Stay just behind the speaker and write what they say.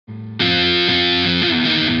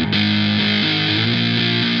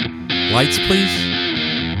Lights, please.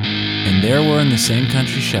 And there were in the same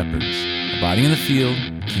country shepherds, abiding in the field,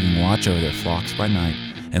 keeping watch over their flocks by night.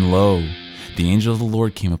 And lo, the angel of the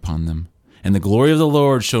Lord came upon them, and the glory of the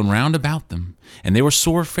Lord shone round about them. And they were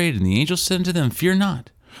sore afraid. And the angel said unto them, Fear not,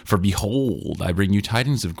 for behold, I bring you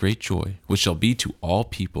tidings of great joy, which shall be to all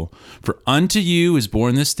people. For unto you is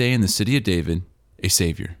born this day in the city of David a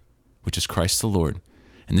Savior, which is Christ the Lord.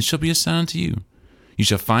 And this shall be a sign unto you. You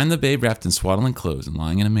shall find the babe wrapped in swaddling clothes and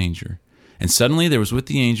lying in a manger. And suddenly there was with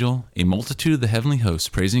the angel a multitude of the heavenly hosts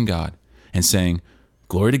praising God and saying,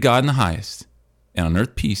 Glory to God in the highest, and on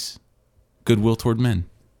earth peace, goodwill toward men.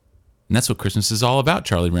 And that's what Christmas is all about,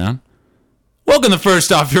 Charlie Brown. Welcome to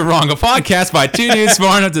First Off You're Wrong, a podcast by two dudes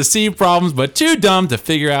smart enough to see problems, but too dumb to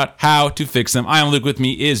figure out how to fix them. I am Luke. With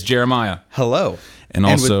me is Jeremiah. Hello. And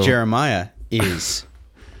also with Jeremiah is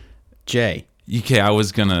Jay. Okay, I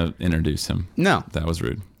was going to introduce him. No. That was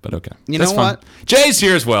rude, but okay. You That's know fine. what? Jay's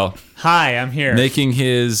here as well. Hi, I'm here. Making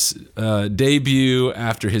his debut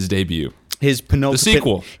after his debut. His penultimate, The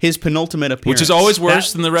sequel. His penultimate appearance. Which is always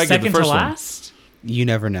worse than the regular second first to one. last? You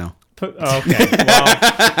never know. Okay, well,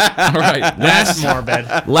 All right. that's morbid.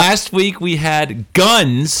 Last week we had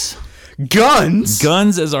guns. Guns?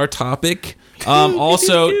 Guns as our topic.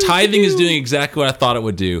 Also, tithing is doing exactly what I thought it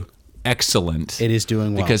would do. Excellent. It is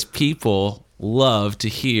doing well. Because people love to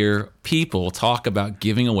hear people talk about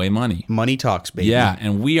giving away money. Money talks, baby. Yeah,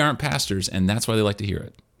 and we aren't pastors, and that's why they like to hear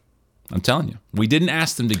it. I'm telling you. We didn't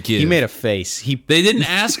ask them to give. He made a face. They didn't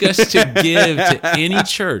ask us to give to any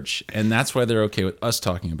church, and that's why they're okay with us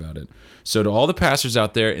talking about it. So to all the pastors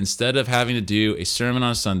out there, instead of having to do a sermon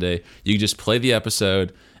on Sunday, you can just play the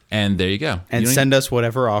episode, and there you go. And send us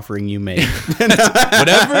whatever offering you made.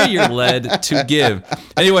 whatever you're led to give.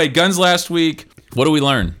 Anyway, guns last week. What do we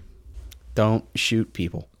learn? Don't shoot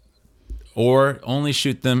people. Or only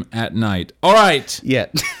shoot them at night. All right.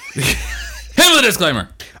 Yet. Hit the disclaimer.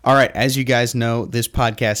 All right, as you guys know, this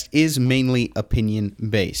podcast is mainly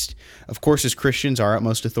opinion-based. Of course, as Christians, our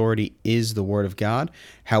utmost authority is the Word of God.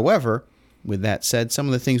 However, with that said, some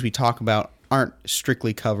of the things we talk about aren't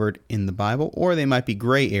strictly covered in the Bible, or they might be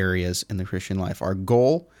gray areas in the Christian life. Our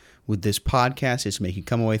goal with this podcast is to make you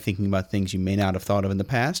come away thinking about things you may not have thought of in the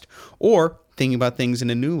past, or thinking about things in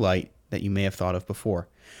a new light that you may have thought of before.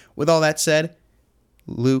 With all that said,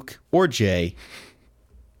 Luke or Jay,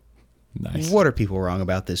 Nice. what are people wrong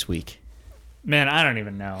about this week? Man, I don't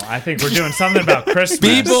even know. I think we're doing something about Christmas.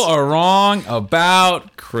 People are wrong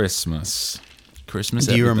about Christmas. Christmas.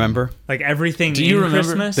 Do you everything. remember like everything. Do you in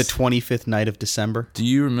remember Christmas? the 25th night of December? Do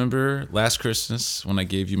you remember last Christmas when I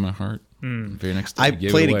gave you my heart? Very next day, I you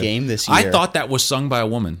gave played it a away. game this I year. thought that was sung by a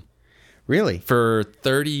woman Really? for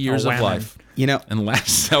 30 years of woman. life. You know, And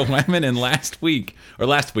last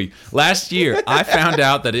year, I found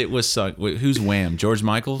out that it was sung. Who's Wham? George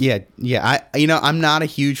Michael? yeah. I'm not a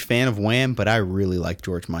huge fan of Wham, but I really like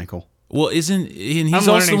George Michael. Well, and he's I'm also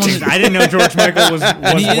the learning one. things. I didn't know George Michael was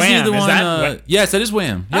and he, isn't he Wham. the Is one? that Yes, that is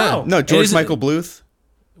Wham. Yeah. Oh. No, And George isn't- Michael Bluth.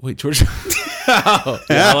 Wait, George. Oh,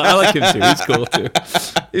 yeah, I like him too. He's cool too.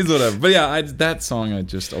 He's whatever. But yeah, that song I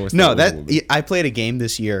just always No, thought was a little bit- I played a game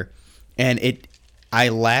this year, and it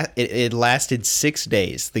lasted 6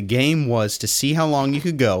 days. The game was to see how long you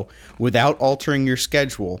could go without altering your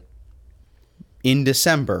schedule in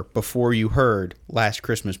December before you heard Last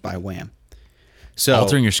Christmas by Wham. So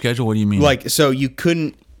altering your schedule. What do you mean? so you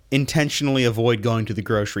couldn't intentionally avoid going to the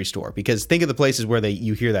grocery store, because think of the places where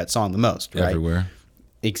you hear that song the most, right? everywhere.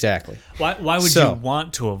 Exactly. Why would So- you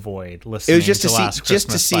want to avoid listening? It was just to see- Last just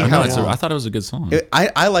to Christmas see by how Wham? long. I thought it was a good song.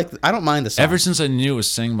 I don't mind the song. Ever since I knew it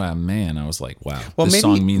was sang by a man, I was like, wow, well, this maybe,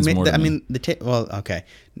 song means more to I me. mean,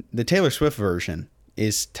 the Taylor Swift version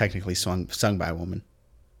is technically sung by a woman.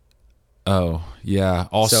 Oh, yeah.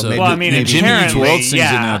 Also, So maybe- Well, I mean, Maybe Jimmy Eat inherently, World sings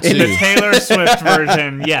yeah. it now, In too. the Taylor Swift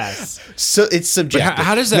version, yes. So it's But subjective.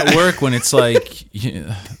 how does that work when it's like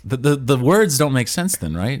the words don't make sense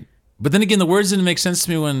then, right? But then again, the words didn't make sense to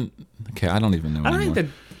me when. Okay, I don't even know I don't anymore. think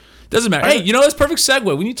Doesn't matter. Hey, you know, that's perfect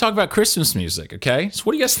segue. We need to talk about Christmas music, okay? So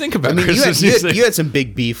what do you guys think about I mean, you Christmas had, music? you had some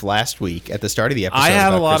big beef last week at the start of the episode. I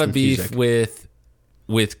have a about lot of Christmas beef music.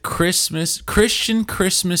 with Christian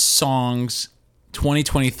Christmas songs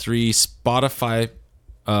 2023 Spotify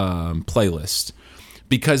playlist,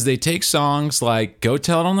 because they take songs like "Go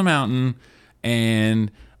Tell It on the Mountain"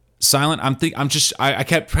 and "Silent." I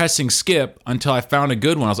kept pressing skip until I found a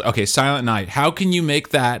good one. I was like, okay, "Silent Night." How can you make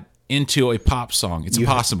that into a pop song? It's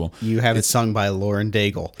impossible. You have it sung by Lauren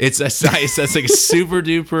Daigle. It's like super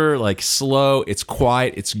duper, like slow. It's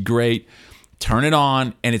quiet. It's great. Turn it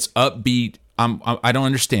on, and it's upbeat. I don't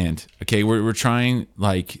understand. Okay, we're trying,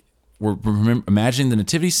 like we're imagining the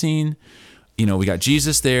nativity scene. we got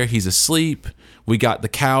Jesus there. He's asleep. We got the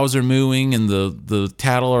cows are mooing and the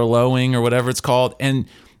cattle are lowing or whatever it's called. And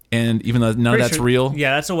even though none of that's real.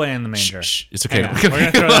 Yeah, that's away in the manger. Shh, it's okay. Hang on. We're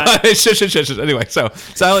gonna throw that Shh. Anyway, so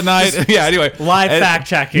Silent Night. Yeah. Anyway, live fact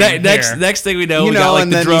checking. Next thing we know, we got like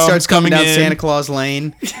and the then drums he starts coming down in. Santa Claus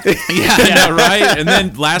Lane. Yeah, right. And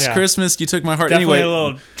then Last Christmas, you took my heart. Definitely Anyway, a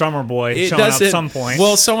little drummer boy showing up at some point.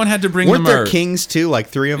 Well, someone had to bring Weren't the there merch. kings too? Like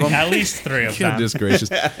 3 of them. At least 3 of them. Goodness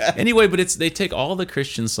gracious. Anyway, but they take all the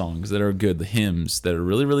Christian songs that are good, the hymns that are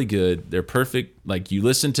really, really good. They're perfect. Like you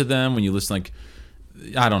listen to them when you listen, like,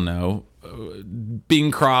 I don't know, Bing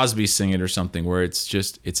Crosby sing it or something, where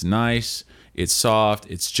it's nice, it's soft,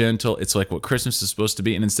 it's gentle, it's like what Christmas is supposed to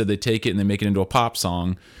be, and instead they take it and they make it into a pop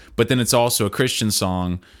song, but then it's also a Christian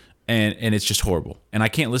song, and it's just horrible, and I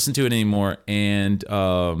can't listen to it anymore, and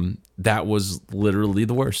that was literally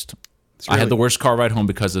the worst. I had the worst car ride home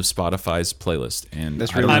because of Spotify's playlist, and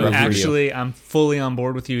That's I don't really know rough if for you. I'm fully on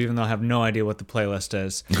board with you, even though I have no idea what the playlist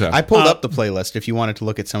is. Okay. I pulled up the playlist if you wanted to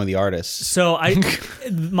look at some of the artists. So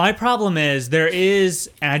my problem is there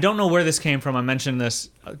is, and I don't know where this came from. I mentioned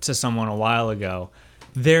this to someone a while ago.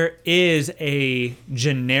 There is a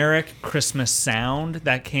generic Christmas sound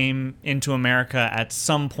that came into America at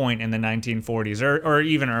some point in the 1940s or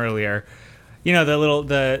even earlier.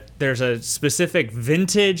 There's a specific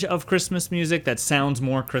vintage of Christmas music that sounds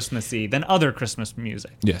more Christmassy than other Christmas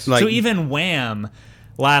music. Yes. So even Wham!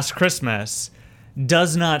 Last Christmas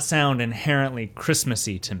does not sound inherently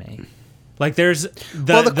Christmassy to me. Like there's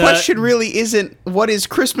the question really isn't what is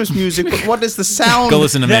Christmas music, but what is the sound? Go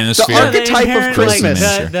listen to Manosphere. The archetype of Christmas.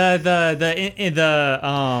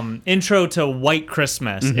 The intro to White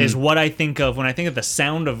Christmas is what I think of when I think of the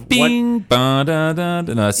sound of Bing, ba, da, da,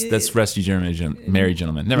 da. No, that's Rusty Merry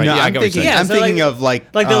Gentleman. Never mind. No, Yeah, I I'm get what you're thinking, saying. I'm thinking of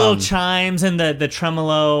like the little chimes and the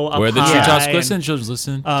tremolo up Where the high treetops and- glisten, children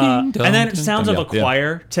listen. and Ding, dong, then ding, sounds dong. of a Yeah.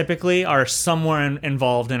 choir typically are somewhere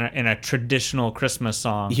involved in a traditional Christmas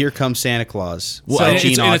song. Here Comes Santa Claus. Well, So and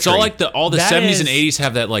Gene it's all Autry. like all the That 70s and is- 80s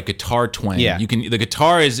have that like guitar twang. Yeah. The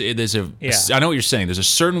guitar is there's a Yeah. I know what you're saying. There's a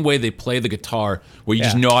certain way they play the guitar where you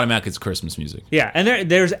just Yeah. know automatically it's Christmas music. Yeah, and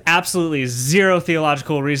there's absolutely zero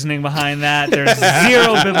theological reasoning behind that. There's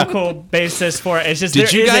zero biblical basis for it. It's just Did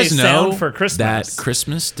there you is guys a know sound for Christmas. that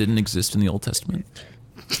Christmas didn't exist in the Old Testament?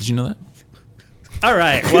 Did you know that? All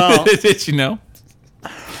right, well, Did you know?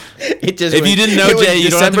 It just If you didn't know, it was Jay,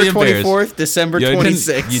 you don't have to be December embarrassed. 24th, December You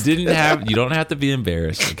 26th. You don't have to be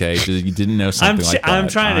embarrassed, okay? You didn't know I'm something like that. I'm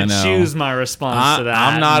trying I to know. choose my response to that.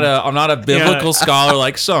 I'm not a biblical Yeah. scholar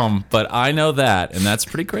like some, but I know that, and that's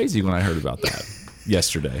pretty crazy when I heard about that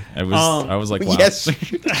yesterday. I was like, wow. Yes.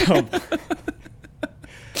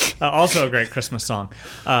 Also a great Christmas song.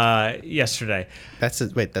 Yesterday. That's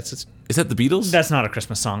it. Is that the Beatles? That's not a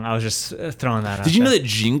Christmas song. I was just throwing that out. Did you know there. that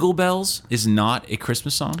Jingle Bells is not a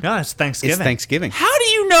Christmas song? No, it's Thanksgiving. It's Thanksgiving. How do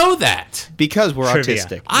you know that? Because we're Trivia.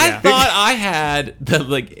 autistic. I Yeah. thought I had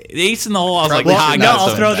the ace in the hole. I was like, Well, I no, got I'll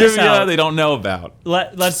some throw this trivia out. they don't know about.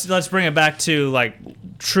 Let's bring it back to like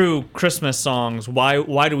true Christmas songs.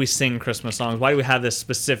 Why do we sing Christmas songs? Why do we have this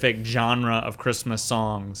specific genre of Christmas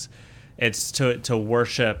songs? It's to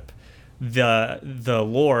worship the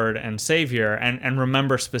Lord and Savior and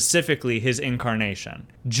remember specifically his incarnation.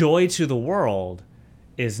 Joy to the World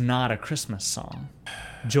is not a Christmas song.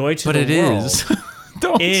 Joy to But the it World is.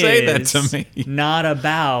 Don't say that to is me. not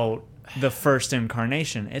about the first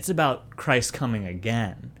incarnation. It's about Christ coming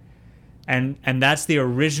again. And that's the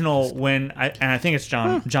original I think it's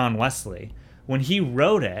John Wesley. When he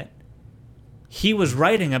wrote it, he was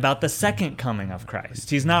writing about the second coming of Christ.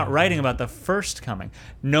 He's not writing about the first coming.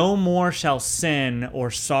 No more shall sin or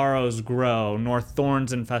sorrows grow, nor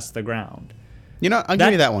thorns infest the ground. You know, I'll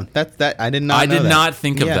give you that one. That I did not. I know did that. not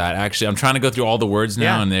think of Yeah. that, actually. I'm trying to go through all the words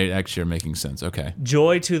now, Yeah. and they actually are making sense. Okay.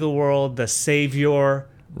 Joy to the world, the Savior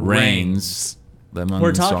reigns.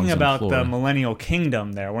 We're talking about the millennial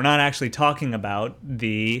kingdom there. We're not actually talking about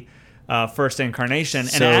the first incarnation.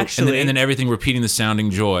 So- and actually, and then everything repeating the sounding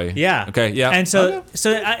joy. yeah. Okay, yeah. And so,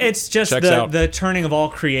 Okay. it's just Checks out. the turning of all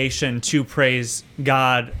creation to praise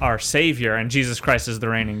God, our Savior, and Jesus Christ as the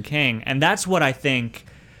reigning King. And that's what I think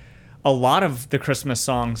a lot of the Christmas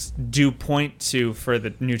songs do point to for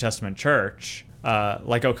the New Testament church,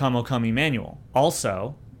 like O Come, Emmanuel.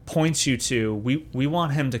 Also points you to we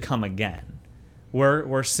want him to come again.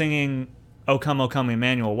 We're singing O Come,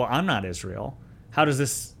 Emmanuel. Well, I'm not Israel. How does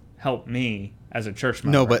this help me as a church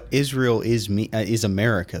member. No, but Israel is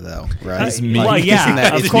America, though, right? Is me. Well, yeah, Isn't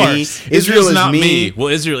that- of is course. me? Israel is not me, Well,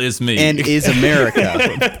 Israel is me. and is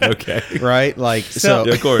America, okay. right? Like so.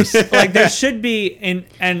 Yeah, of course. Like there should be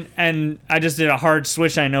and I just did a hard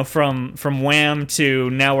switch. I know from Wham to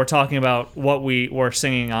now we're talking about what we were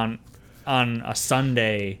singing on a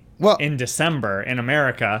Sunday in December in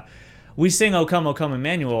America. We sing "O Come,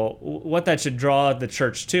 Emmanuel." What that should draw the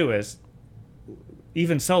church to is,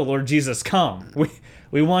 even so, Lord Jesus, come.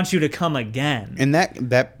 We want you to come again. And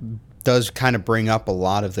that does kind of bring up a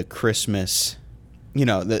lot of the Christmas,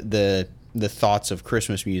 the thoughts of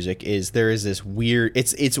Christmas music. Is there is this weird.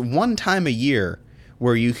 It's one time a year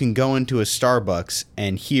where you can go into a Starbucks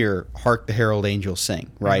and hear "Hark the Herald Angels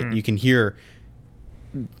Sing." Right, you can hear.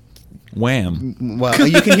 Wham. Well,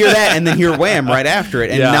 you can hear that and then hear Wham right after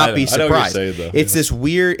it and not be surprised. It's this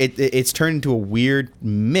weird. It's turned into a weird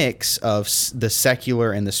mix of the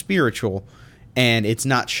secular and the spiritual, and it's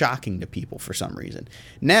not shocking to people for some reason.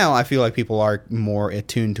 Now I feel like people are more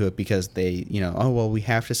attuned to it because they, we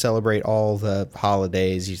have to celebrate all the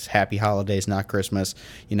holidays. These happy holidays, not Christmas.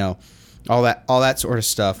 All that sort of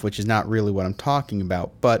stuff, which is not really what I'm talking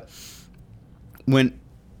about. But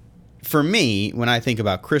for me, when I think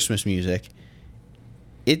about Christmas music,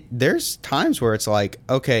 there's times where it's like,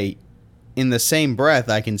 okay, in the same breath,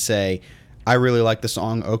 I can say, I really like the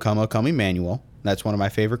song O Come, Emmanuel. That's one of my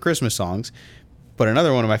favorite Christmas songs. But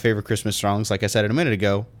another one of my favorite Christmas songs, like I said a minute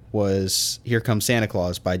ago, was Here Comes Santa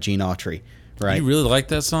Claus by Gene Autry. Right? You really like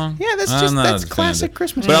that song? Yeah, that's classic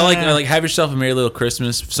Christmas. But I like Have Yourself a Merry Little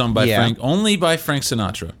Christmas, sung by Yeah. only by Frank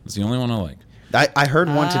Sinatra. It's the only one I like. I heard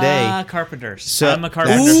one today. Carpenters. So- I'm a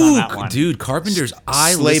Carpenters on that one. Dude, Carpenters.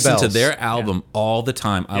 I Sleigh listen to Bells. their album all the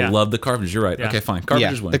time. I Yeah. love the Carpenters. You're right. Yeah. Okay, fine. Yeah,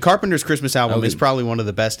 Carpenters win. the Carpenters Christmas album Okay. is probably one of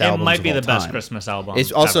the best It albums. might be of all the best time. Christmas album.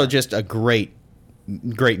 It's also ever. just a great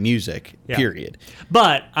music. Yeah. Period.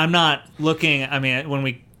 But I'm not looking. I mean, when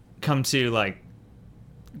we come to like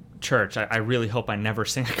church, I really hope I never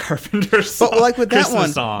sing a Carpenters song. But like with that Christmas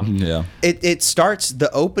one- song. yeah. It starts,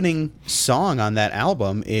 the opening song on that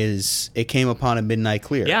album is It Came Upon a Midnight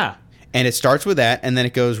Clear. Yeah. And it starts with that, and then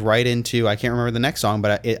it goes right into, I can't remember the next song,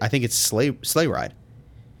 but I think it's Sleigh Ride.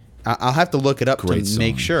 I'll have to look it up Great to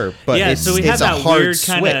make song. sure. But Yeah, it's, so we it's have a that hard weird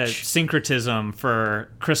kind of switch. syncretism for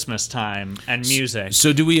Christmas time and music.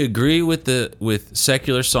 So do we agree with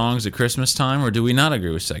secular songs at Christmas time, or do we not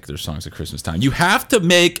agree with secular songs at Christmas time? You have to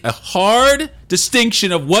make a hard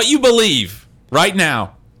distinction of what you believe right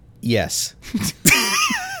now. Yes.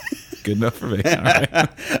 Good enough for me. All right.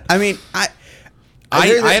 I mean, I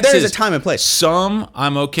have there's to- a time and place. Some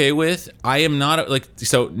I'm okay with. I am not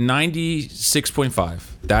 96.5.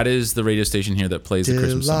 That is the radio station here that plays the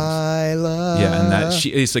Christmas songs. Delilah. Yeah, and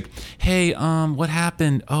it's like, hey, what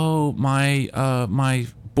happened? Oh, my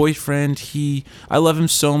boyfriend, I love him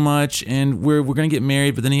so much, and we're gonna get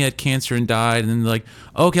married, but then he had cancer and died, and then they're like,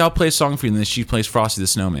 okay, I'll play a song for you, and then she plays Frosty the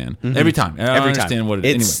Snowman every time. I don't understand what it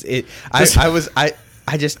is. Anyway.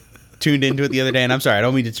 I just tuned into it the other day, and I'm sorry, I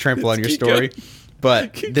don't mean to trample on your story,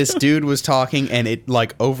 but this dude was talking, and it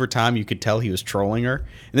like over time you could tell he was trolling her.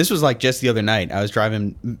 And this was like just the other night. I was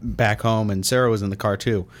driving back home, and Sarah was in the car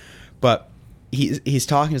too, but he's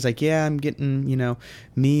talking. He's like, yeah, I'm getting,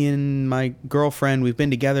 me and my girlfriend, we've been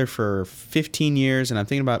together for 15 years, and I'm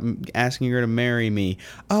thinking about asking her to marry me.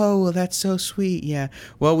 Oh, well, that's so sweet. Yeah.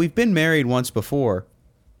 Well, we've been married once before.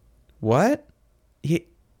 What?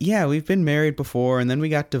 Yeah, we've been married before, and then we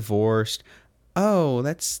got divorced. Oh,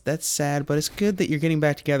 that's sad, but it's good that you're getting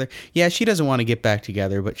back together. Yeah, she doesn't want to get back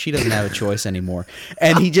together, but she doesn't have a choice anymore.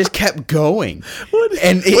 And he just kept going.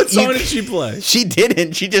 What song did she play? She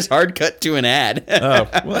didn't. She just hard cut to an ad. Oh,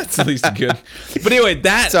 well, that's at least good. But anyway,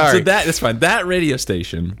 that's fine. That radio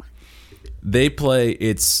station, they play,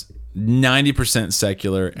 it's 90%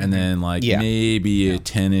 secular, and then maybe a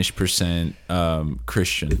 10-ish%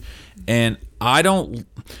 Christian. And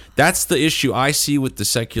that's the issue I see with the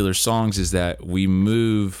secular songs, is that we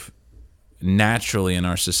move naturally in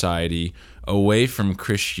our society away from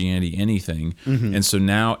Christianity, anything. And so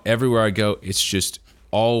now everywhere I go, it's just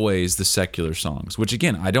always the secular songs, which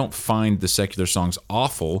again, I don't find the secular songs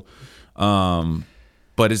awful.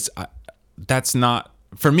 But that's not,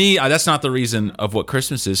 for me, that's not the reason of what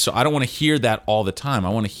Christmas is. So I don't want to hear that all the time. I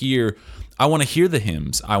want to hear the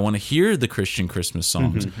hymns. I want to hear the Christian Christmas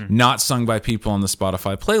songs, not sung by people on the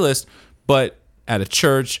Spotify playlist, but at a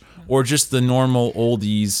church, or just the normal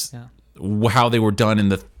oldies, how they were done in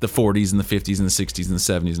the 40s and the 50s and the 60s and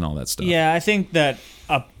the 70s and all that stuff. Yeah, I think that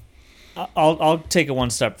I'll take it one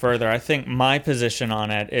step further. I think my position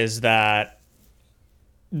on it is that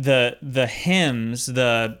the hymns,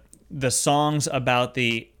 the songs about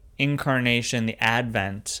the incarnation, the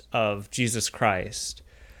advent of Jesus Christ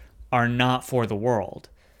are not for the world.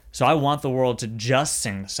 So I want the world to just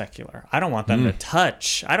sing the secular. I don't want them to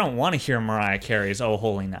touch. I don't want to hear Mariah Carey's "Oh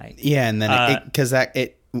Holy Night." Yeah, and then because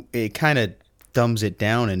it kind of dumbs it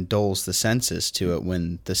down and dulls the senses to it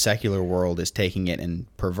when the secular world is taking it and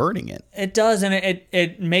perverting it. It does, and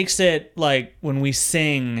it makes it like when we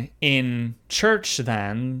sing in church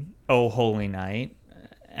then, "Oh Holy Night,"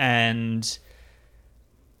 and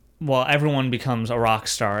well, everyone becomes a rock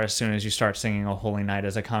star as soon as you start singing "Oh Holy Night"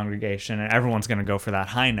 as a congregation, and everyone's going to go for that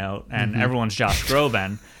high note, and everyone's Josh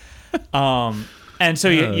Groban. And so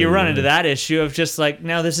you run into that issue of just like,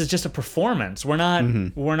 no, this is just a performance. We're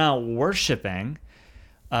not worshiping.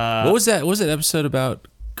 What was that? What was that episode about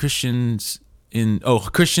Christians in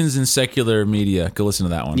secular media? Go listen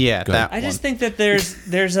to that one. Yeah, Go ahead. I just think that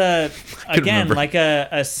there's a again remember. like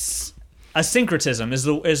a syncretism is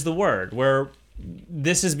the word, where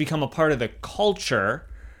this has become a part of the culture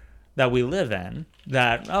that we live in,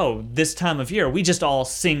 that this time of year we just all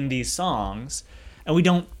sing these songs and we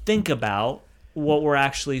don't think about what we're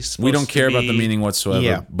actually supposed to be. We don't care about the meaning whatsoever,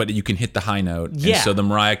 Yeah. but you can hit the high note. Yeah. And so the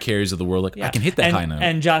Mariah Careys of the world, I can hit that high note.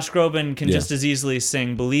 And Josh Groban can Yeah. just as easily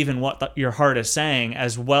sing "Believe in What Your Heart Is Saying"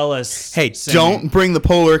 as well as Hey, singing, don't bring the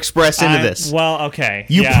Polar Express into this. Well, okay.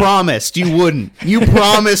 You yeah. promised you wouldn't. You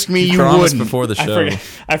promised me you Promised wouldn't. before the show.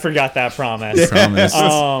 I forgot that promise. Promise.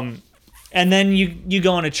 And then you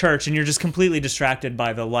go into church and you're just completely distracted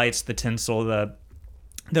by the lights, the tinsel,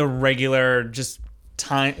 the regular just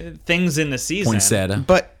time things in the season. Poinsettia.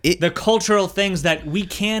 But The cultural things that we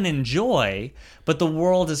can enjoy, but the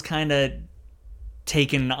world is kind of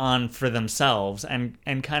taken on for themselves and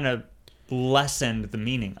kind of lessened the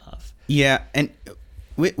meaning of. yeah, and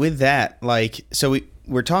with that, like, so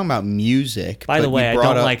we're talking about music. By the but way, you I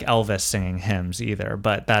brought don't up- like Elvis singing hymns either,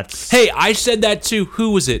 but that's Hey, I said that too. Who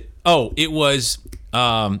was it? Oh, it was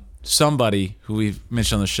somebody who we've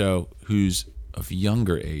mentioned on the show who's of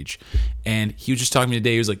younger age. And he was just talking to me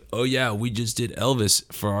today. He was like, oh, yeah, we just did Elvis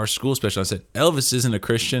for our school special. I said, Elvis isn't a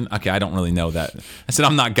Christian? Okay, I don't really know that. I said,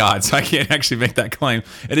 I'm not God, so I can't actually make that claim.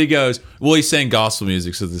 And he goes, well, he's saying gospel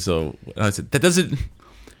music. So I said, that doesn't...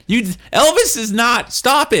 Elvis is not.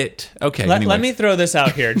 Stop it. Okay. Let anyway. me throw this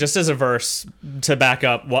out here just as a verse to back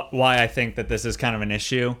up why I think that this is kind of an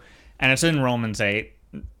issue. And it's in Romans 8,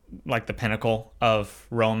 like the pinnacle of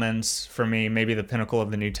Romans for me, maybe the pinnacle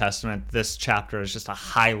of the New Testament. This chapter is just a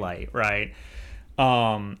highlight, right?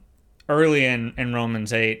 Early in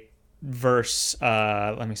Romans 8, verse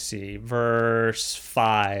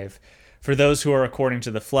 5. For those who are according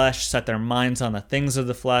to the flesh set their minds on the things of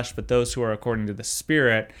the flesh, but those who are according to the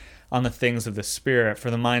Spirit on the things of the Spirit.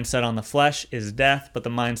 For the mind set on the flesh is death, but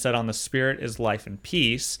the mind set on the Spirit is life and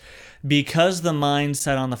peace. Because the mind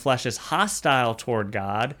set on the flesh is hostile toward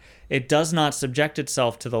God, it does not subject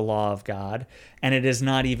itself to the law of God, and it is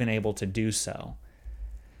not even able to do so.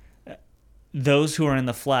 Those who are in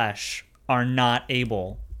the flesh are not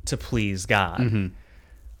able to please God.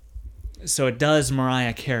 So it does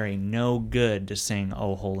Mariah Carey no good to sing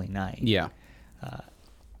 "Oh Holy Night." Yeah.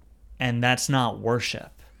 And that's not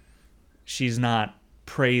worship. She's not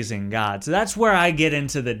praising God. So that's where I get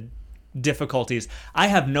into the difficulties. I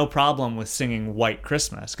have no problem with singing White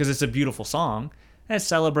Christmas because it's a beautiful song and it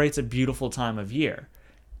celebrates a beautiful time of year.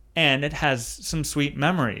 And it has some sweet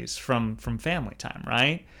memories from family time,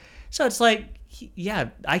 right? So it's like, yeah,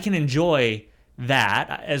 I can enjoy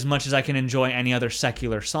that as much as I can enjoy any other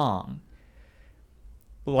secular song.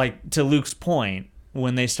 Like, to Luke's point,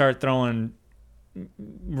 when they start throwing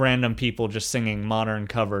random people just singing modern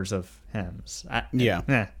covers of hymns.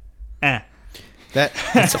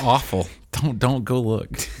 That's awful. Don't go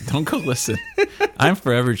look. Don't go listen. I'm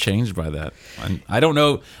forever changed by that. I don't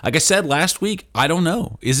know. Like I said last week, I don't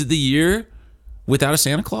know. Is it the year without a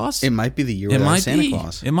Santa Claus? It might be the year without a Santa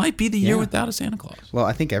Claus. It might be the year Yeah. without a Santa Claus. Well,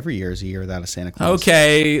 I think every year is a year without a Santa Claus.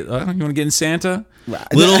 Okay, you want to get in Santa?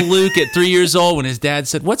 Right. Little Luke at 3 years old, when his dad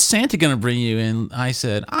said, "What's Santa gonna bring you?" And I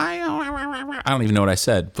said, "I don't even know what I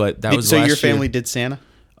said." But that was So last your year. family did Santa?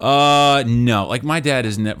 No. Like my dad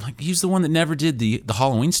is never. Like he's the one that never did the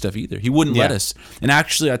Halloween stuff either. He wouldn't let Yeah. us. And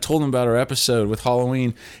actually, I told him about our episode with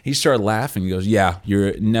Halloween. He started laughing. He goes, "Yeah,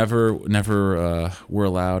 you're never were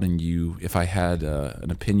allowed, and you, if I had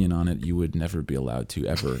an opinion on it, you would never be allowed to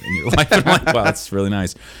ever in your life." I'm like, wow, that's really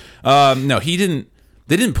nice. No, he didn't.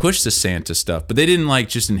 They didn't push the Santa stuff, but they didn't like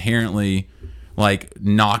just inherently like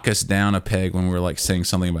knock us down a peg when we were like saying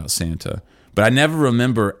something about Santa. But I never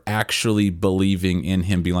remember actually believing in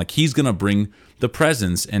him being like, he's going to bring the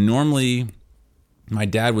presents. And normally my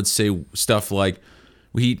dad would say stuff like,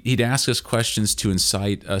 he'd ask us questions to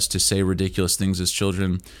incite us to say ridiculous things as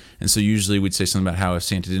children. And so usually we'd say something about how if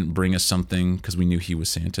Santa didn't bring us something because we knew he was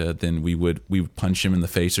Santa, then we would punch him in the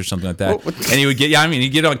face or something like that. And he would get, he'd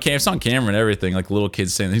get on camera, it's on camera and everything, like little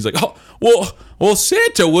kids saying that. He's like, oh, well,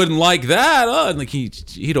 Santa wouldn't like that. And like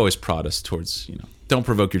he'd always prod us towards, don't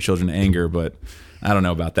provoke your children to anger, but I don't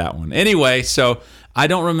know about that one. Anyway, so I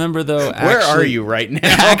don't remember though. Where are you right now?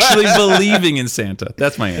 Actually believing in Santa.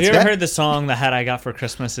 That's my answer. You ever heard the song "The Hat I Got for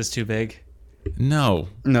Christmas Is Too Big"? No.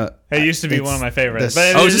 It used to be one of my favorites.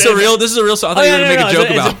 This is a real song? I thought you were going to make a joke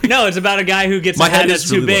about it. No, it's about a guy who gets a hat that's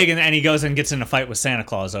too big, and he goes and gets in a fight with Santa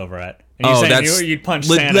Claus over it. And you'd punch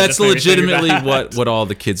Santa. That's legitimately what all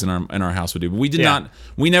the kids in our house would do. But we did not.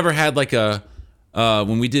 We never had like a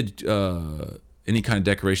when we did any kind of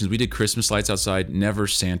decorations. We did Christmas lights outside. Never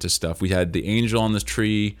Santa stuff. We had the angel on the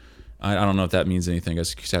tree. I don't know if that means anything. I guess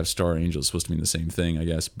you could have Star Angel. It's supposed to mean the same thing, I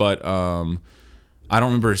guess. But I don't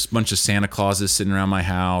remember a bunch of Santa Clauses sitting around my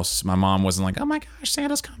house. My mom wasn't like, "Oh my gosh,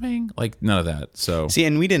 Santa's coming!" Like none of that. So see,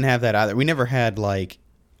 and we didn't have that either. We never had like,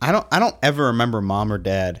 I don't ever remember mom or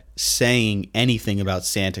dad saying anything about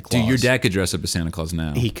Santa Claus. Dude, your dad could dress up as Santa Claus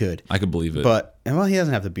now. He could. I could believe it. But he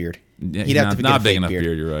doesn't have the beard. Yeah, He'd have to not get a big fake enough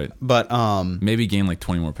beard. You're right. But maybe gain like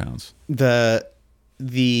 20 more pounds.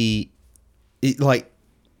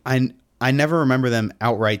 I never remember them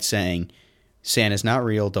outright saying Santa's not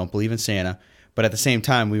real. Don't believe in Santa. But at the same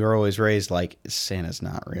time, we were always raised like Santa's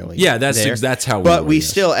not really. Yeah, that's how we were. But we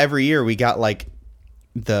still every year we got like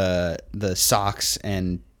the socks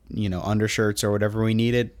and undershirts or whatever we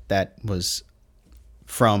needed that was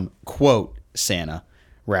from quote Santa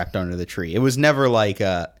wrapped under the tree. It was never like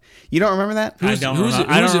you don't remember that? I don't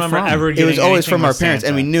remember ever getting it was always anything from our with parents,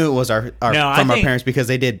 Santa. and we knew it was our parents because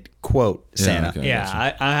they did quote Santa. Okay.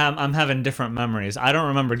 Yeah, I'm having different memories. I don't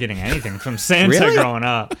remember getting anything from Santa Really? growing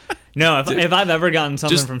up. No, if I've ever gotten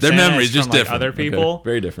something from their Santa, memories it's just from like different. other people. Okay.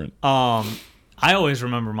 Very different. I always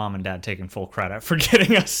remember mom and dad taking full credit for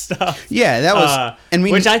getting us stuff. Yeah, that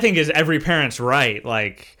was which I think is every parent's right.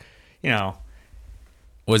 Like,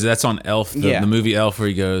 that's on Elf, the movie Elf, where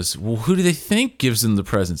he goes, "Well, who do they think gives them the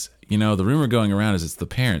presents?" The rumor going around is it's the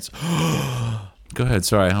parents. Go ahead.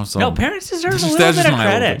 Sorry, no, parents deserve a little bit of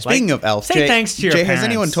credit. Speaking of Elf, say thanks to your Jay, parents. has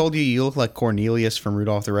anyone told you look like Cornelius from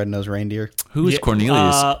Rudolph the Red-Nosed Reindeer? Who is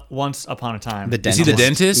Cornelius? Once upon a time. The Is dentist. he the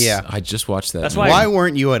dentist? Yeah. I just watched that. That's movie. Why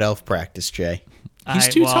weren't you at Elf practice, Jay? He's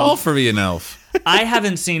too tall for being an elf. I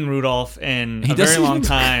haven't seen Rudolph in a very doesn't long even-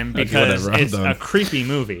 time Okay, because whatever, I'm it's done. a creepy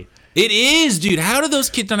movie. It is, dude. How do those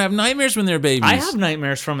kids not have nightmares when they're babies? I have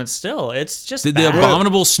nightmares from it still. It's just Did the bad.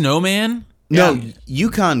 abominable snowman? No,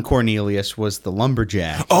 Yukon Cornelius was the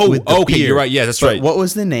lumberjack. Oh, with the okay, beard. you're right. Yeah, that's But right. what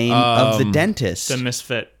was the name of the dentist? the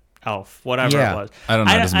misfit elf, whatever Yeah. it was. I don't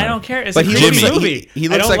know, it doesn't I matter. don't care. It's But a he creepy looks like movie. he I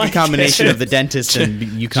looks don't like a combination it. of the dentist and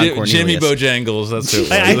Yukon Cornelius. Jimmy Bojangles. That's who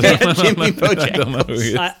it was. Jimmy I don't know who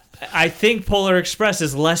he is. I think Polar Express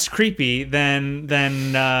is less creepy than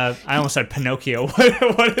I almost said Pinocchio.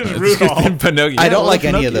 What is Rudolph? Pinocchio. I don't Yeah, like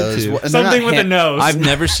any of Pinocchio, those. too. They're Something not with a nose. I've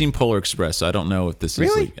never seen Polar Express, so I don't know if this is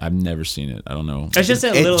Really? like, I've never seen it. I don't know. It's just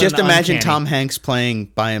a little. Just imagine uncanny. Tom Hanks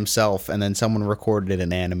playing by himself, and then someone recorded it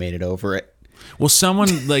and animated over it. Well,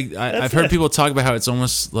 someone like I've heard people talk about how it's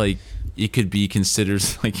almost like it could be considered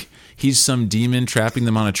like he's some demon trapping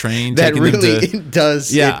them on a train. That taking them really to, it does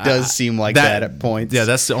seem like that at points. Yeah,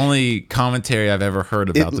 that's the only commentary I've ever heard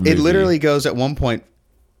about the movie. It literally goes at one point,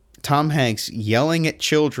 Tom Hanks yelling at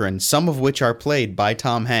children, some of which are played by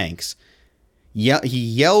Tom Hanks. He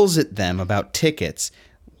yells at them about tickets,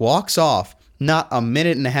 walks off. Not a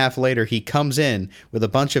minute and a half later, he comes in with a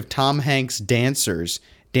bunch of Tom Hanks dancers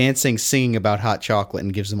dancing, singing about hot chocolate,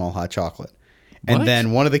 and gives them all hot chocolate. And What?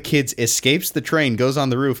 then one of the kids escapes the train, goes on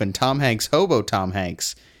the roof, and Tom Hanks, hobo Tom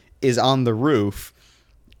Hanks, is on the roof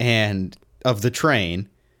and of the train,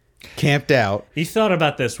 camped out. You thought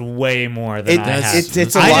about this way more than I have.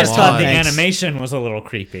 It's a I lot just of thought Tom the Hanks. animation was a little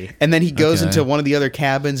creepy. And then he goes Okay. into one of the other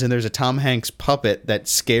cabins, and there's a Tom Hanks puppet that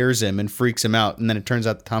scares him and freaks him out. And then it turns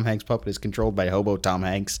out the Tom Hanks puppet is controlled by hobo Tom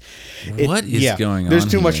Hanks. What is going on There's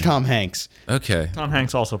too much here? Tom Hanks. Okay. Tom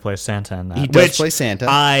Hanks also plays Santa in that. He does which play Santa.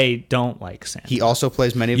 I don't like Santa. He also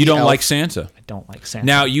plays many of You the don't elf- like Santa. I don't like Santa.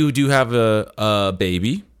 Now you do have a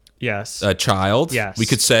baby, yes, a child. Yes. We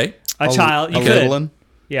could say. a child. You a could. little one.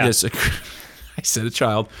 Yeah. Yes. I said a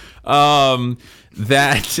child.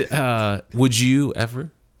 That would you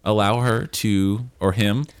ever allow her to or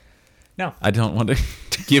him? No. I don't want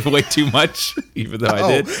to give away too much, even though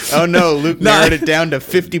I did. Oh no, Luke narrowed it down to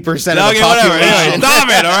 50% of the Okay, whatever. population. Anyway, stop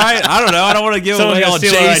it, all right? I don't know. I don't want to give Someone's away gonna all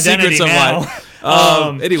steal our Jay's identity secrets of now. life.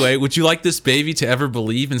 Anyway, would you like this baby to ever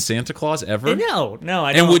believe in Santa Claus ever? No,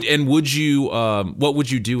 I don't. And would you? What would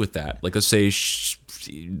you do with that? Like, let's say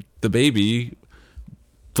the baby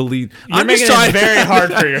believe. You're making it very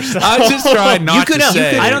hard for yourself. I'm just trying not to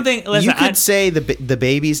say. I don't think. Listen, you could say the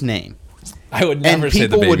baby's name. I would never say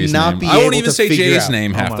the people would baby's not name. be I won't able even to say figure Jay's out.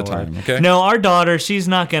 name half my the time. word. Okay. No, our daughter, she's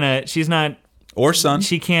not. Or son.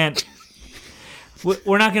 She can't.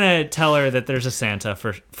 We're not gonna tell her that there's a Santa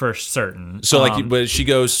for certain. So but she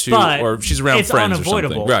goes to, or she's around it's friends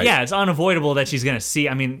unavoidable. or something, right? Yeah, it's unavoidable that she's gonna see.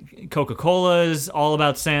 I mean, Coca-Cola's all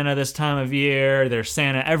about Santa this time of year. There's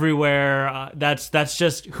Santa everywhere. That's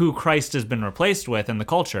just who Christ has been replaced with in the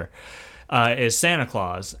culture, is Santa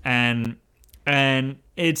Claus, and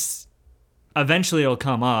it's eventually it'll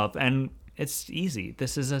come up, and it's easy.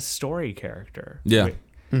 This is a story character. Yeah.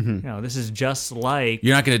 This is just like.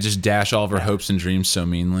 You're not going to just dash all of her hopes and dreams so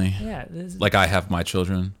meanly. Yeah. Like I have my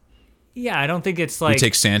children. Yeah, I don't think it's like. We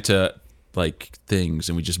take Santa like things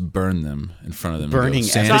and we just burn them in front of them. Burning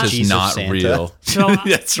Santa's effigies of not Santa. real. So,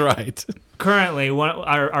 That's right. Currently,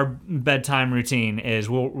 our bedtime routine is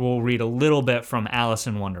we'll read a little bit from Alice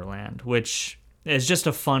in Wonderland, which is just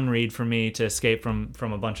a fun read for me to escape from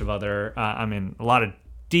a bunch of other. A lot of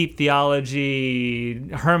deep theology,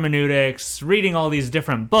 hermeneutics, reading all these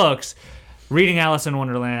different books, reading Alice in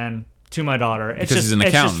Wonderland to my daughter. It's Because he's an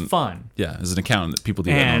accountant. It's just fun. Yeah, as an accountant, people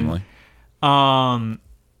do that And, normally.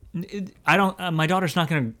 I don't. My daughter's not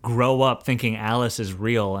going to grow up thinking Alice is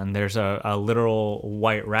real and there's a literal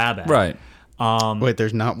white rabbit. Right. Wait,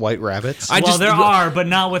 there's not white rabbits? There are, but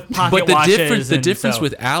not with pocket watches. The difference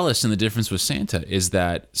with Alice and the difference with Santa is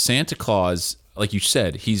that Santa Claus, like you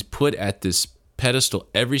said, he's put at this pedestal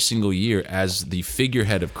every single year as the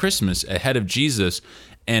figurehead of Christmas, ahead of Jesus,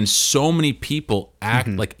 and so many people act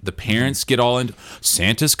like the parents get all into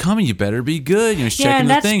Santa's coming, you better be good. He's checking and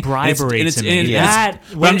the that's thing. bribery to me. But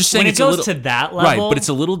I'm just saying when it it's a goes little, to that right? level, But it's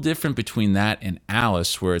a little different between that and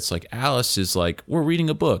Alice, where it's like Alice is like we're reading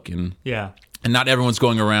a book and yeah. And not everyone's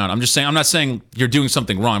going around. I'm just saying. I'm not saying you're doing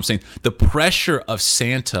something wrong. I'm saying the pressure of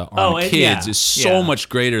Santa on kids is so much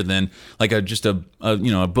greater than like a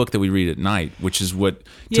book that we read at night, which is what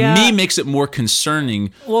to me makes it more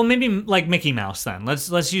concerning. Well, maybe like Mickey Mouse then.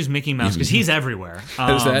 Let's use Mickey Mouse because he's everywhere.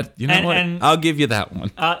 Is that what? I'll give you that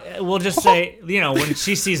one. We'll just say when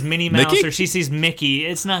she sees Minnie Mouse Mickey? or she sees Mickey,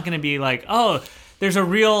 it's not going to be like, oh, there's a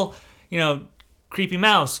real creepy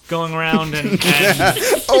mouse going around and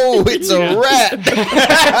oh, it's a rat. There's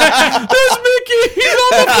Mickey. He's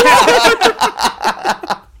on the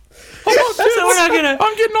floor. so we're not gonna.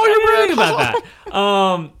 I'm getting all your bread. Think about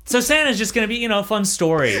that. So Santa's just gonna be a fun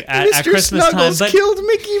story at Mr. Christmas Snuggles time. But killed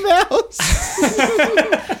Mickey Mouse.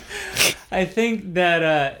 I think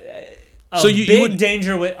that So a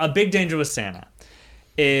big danger with Santa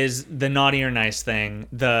is the naughty or nice thing.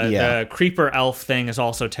 The creeper elf thing is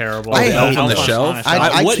also terrible. I The hate Elf on the Shelf.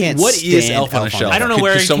 I can't What is stand Elf on the Elf on Shelf? I don't know Could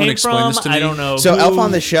where it someone came explain from. this to me? I don't know. So who, Elf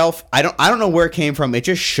on the Shelf, I don't know where it came from. It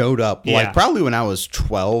just showed up like probably when I was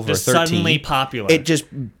 12 just or 13. suddenly popular. It just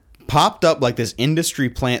popped up like this industry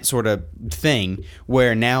plant sort of thing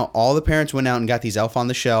where now all the parents went out and got these Elf on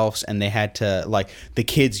the Shelves, and they had to, like, the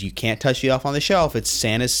kids, you can't touch the Elf on the Shelf. It's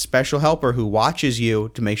Santa's special helper who watches you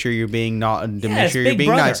to make sure you're being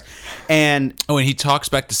nice. And he talks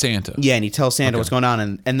back to Santa. yeah, and he tells Santa what's going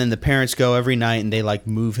on, and then the parents go every night and they like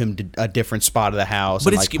move him to a different spot of the house.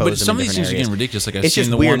 But and, but some of these things are getting ridiculous. Like I've It's seen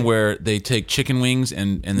just the weird. one where they take chicken wings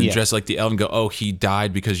and then dress like the elf and go, "Oh, he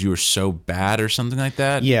died because you were so bad" or something like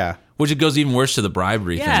that. Yeah. Which it goes even worse to the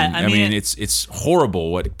bribery thing. I mean, it's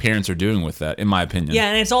horrible what parents are doing with that, in my opinion. Yeah,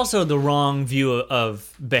 and it's also the wrong view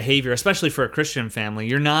of behavior, especially for a Christian family.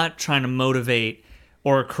 You're not trying to motivate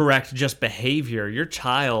or correct just behavior. Your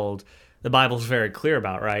child, the Bible's very clear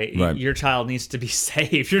about, right? Your child needs to be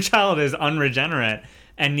saved. Your child is unregenerate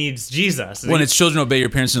and needs Jesus. When it's children obey your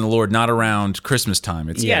parents in the Lord, not around Christmas time.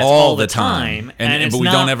 It's it's all the time. And it's but we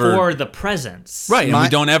not don't ever, for the presents. right, and we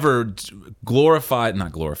don't ever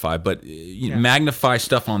magnify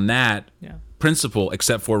stuff on that principle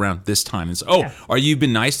except for around this time. It's are you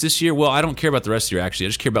been nice this year? Well, I don't care about the rest of the year, actually. I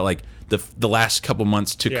just care about like the last couple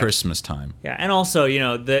months to Christmas time. Yeah, and also,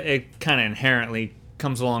 it kind of inherently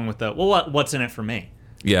comes along with what's in it for me?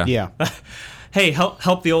 Yeah. Yeah. Hey,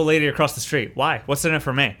 help the old lady across the street. Why? What's in it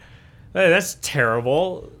for me? Hey, that's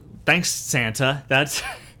terrible. Thanks, Santa. That's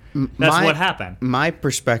what happened. My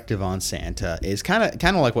perspective on Santa is kind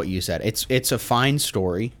of like what you said. It's a fine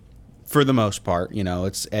story for the most part.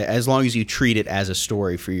 It's as long as you treat it as a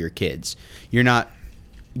story for your kids. You're not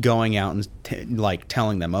going out and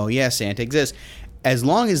telling them, "Oh yeah, Santa exists." as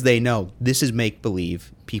long as they know this is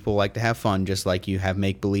make-believe, people like to have fun just like you have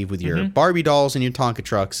make-believe with your Barbie dolls and your Tonka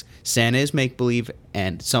trucks. Santa is make-believe,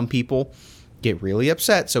 and some people get really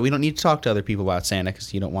upset, so we don't need to talk to other people about Santa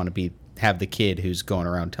because you don't want to have the kid who's going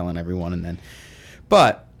around telling everyone. And then,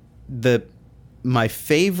 but my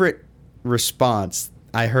favorite response,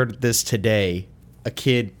 I heard this today, a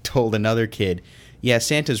kid told another kid, yeah,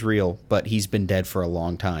 Santa's real, but he's been dead for a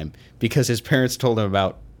long time, because his parents told him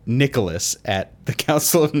about Nicholas at the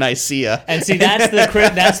Council of Nicaea. And see, that's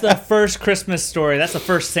the first Christmas story. That's the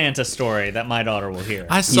first Santa story that my daughter will hear.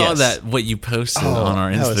 I saw Yes. that, what you posted on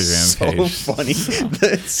our That was Instagram so page. funny.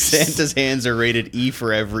 Santa's hands are rated E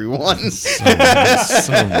for everyone. So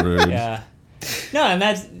rude. Yeah. No, and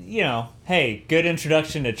that's, hey, good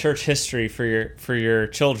introduction to church history for your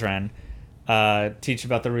children. Teach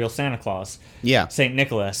about the real Santa Claus. Yeah. St.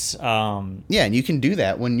 Nicholas. Yeah, and you can do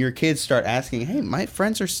that when your kids start asking, hey, my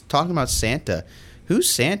friends are talking about Santa. Who's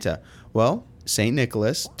Santa? Well, St.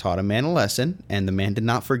 Nicholas taught a man a lesson, and the man did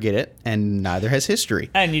not forget it, and neither has history.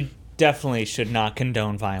 And you definitely should not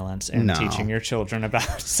condone violence in No. teaching your children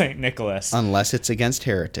about St. Nicholas. Unless it's against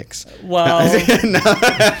heretics. Well,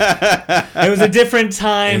 it was a different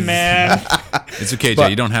time, man. It's okay, Jay. But,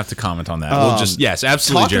 You don't have to comment on that. We'll just, yes,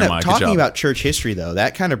 absolutely, Jeremiah. Good Talking job. about church history, though,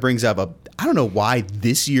 that kind of brings up I don't know why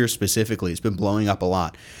this year specifically, it's been blowing up a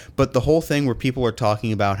lot, but the whole thing where people are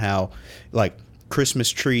talking about how, like, Christmas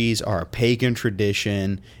trees are a pagan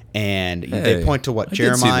tradition, and they point to I did see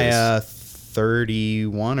Jeremiah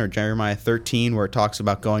 31 or Jeremiah 13, where it talks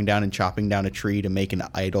about going down and chopping down a tree to make an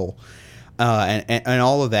idol, and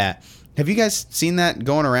all of that. Have you guys seen that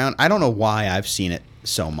going around? I don't know why I've seen it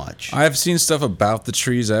so much. I've seen stuff about the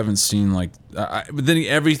trees. I haven't seen, like, but then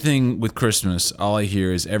everything with Christmas, all I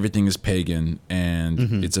hear is everything is pagan,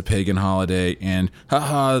 and it's a pagan holiday, and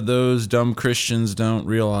haha, those dumb Christians don't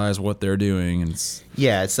realize what they're doing. And it's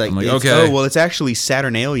like okay. Oh, well, it's actually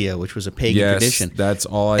Saturnalia, which was a pagan tradition. That's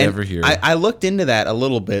all I And ever hear. I looked into that a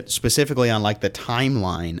little bit, specifically on like the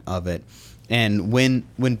timeline of it, and when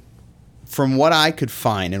from what I could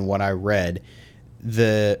find and what I read,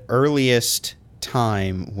 the earliest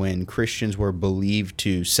time when Christians were believed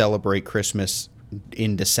to celebrate Christmas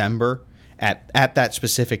in December at that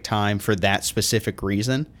specific time for that specific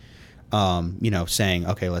reason, saying,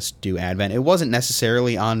 okay, let's do Advent. It wasn't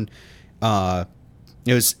necessarily on,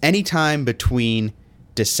 it was any time between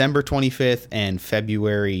December 25th and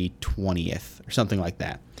February 20th or something like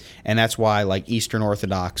that. And that's why, like, Eastern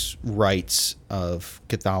Orthodox rites of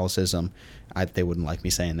Catholicism, they wouldn't like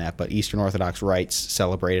me saying that, but Eastern Orthodox rites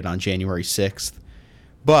celebrated on January 6th.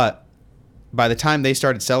 But by the time they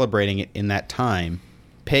started celebrating it in that time,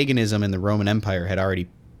 paganism in the Roman Empire had already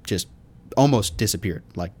just almost disappeared.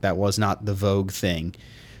 Like, that was not the vogue thing.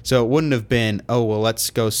 So it wouldn't have been, oh, well, let's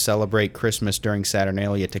go celebrate Christmas during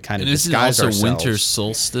Saturnalia to kind of and isn't it disguise also ourselves. winter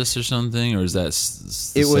solstice or something, or is that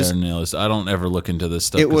It was- Saturnalia? I don't ever look into this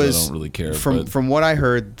stuff It because was I don't really care. From but from what I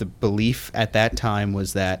heard, the belief at that time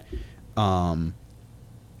was that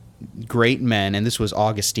great men, and this was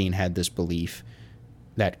Augustine had this belief,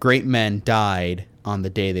 that great men died on the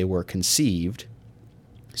day they were conceived.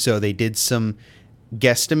 So they did some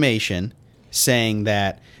guesstimation saying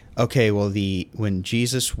that, okay, well, when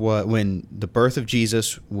the birth of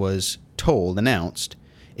Jesus was announced,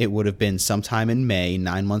 it would have been sometime in May.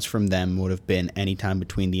 9 months from them would have been any time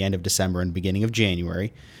between the end of December and beginning of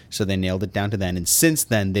January. So they nailed it down to then. And since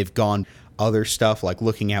then, they've gone other stuff, like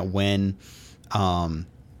looking at when John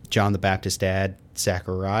the Baptist's dad,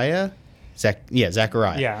 Zechariah.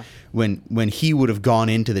 Yeah. When he would have gone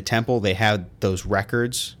into the temple, they had those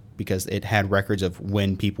records because it had records of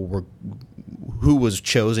when who was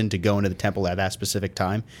chosen to go into the temple at that specific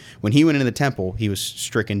time. When he went into the temple, he was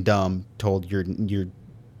stricken dumb, told your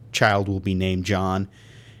child will be named John.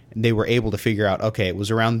 And they were able to figure out, okay, it was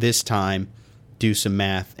around this time, do some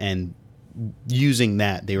math, and using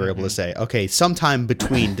that, they were able to say, okay, sometime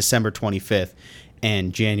between December 25th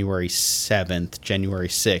and January 7th, January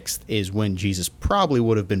 6th is when Jesus probably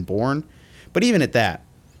would have been born. But even at that,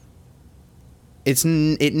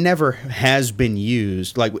 it never has been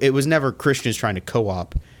used. Like, it was never Christians trying to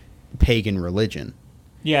co-opt pagan religion.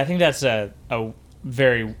 Yeah, I think that's a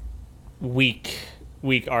very weak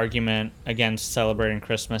argument against celebrating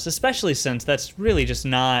Christmas, especially since that's really just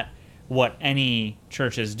not what any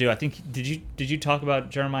churches do. I think did you talk about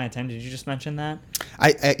Jeremiah 10? Did you just mention that?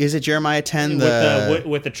 Is it Jeremiah 10?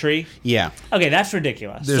 With the tree? Yeah. Okay, that's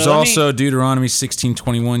ridiculous. there's So also Deuteronomy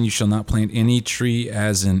 16:21. You shall not plant any tree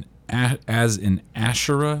as in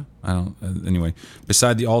Asherah.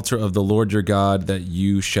 Beside the altar of the Lord your God that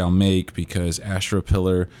you shall make, because Asherah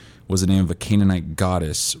pillar was the name of a Canaanite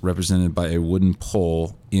goddess represented by a wooden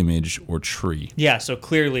pole, image, or tree. Yeah, so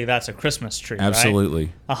clearly that's a Christmas tree.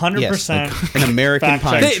 Absolutely. Right? 100%. An American fact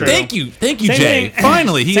pine check tree. Thank you, Same Jay. thing-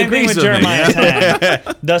 Finally, he Same thing agrees with with me. Jeremiah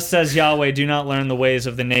 10. Thus says Yahweh, do not learn the ways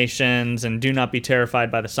of the nations, and do not be terrified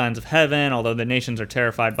by the signs of heaven, although the nations are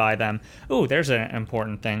terrified by them. Ooh, there's an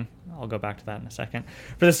important thing. I'll go back to that in a second.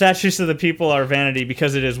 For the statutes of the people are vanity,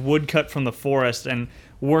 because it is wood cut from the forest and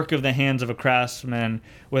work of the hands of a craftsman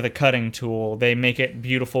with a cutting tool. They make it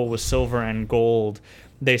beautiful with silver and gold.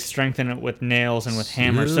 They strengthen it with nails and with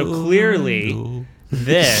hammers. So clearly,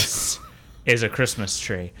 this is a Christmas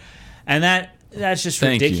tree. And that's just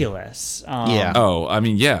Thank you. ridiculous. Yeah. Oh, I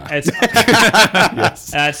mean, yeah. It's,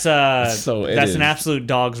 that's So it that's is. an absolute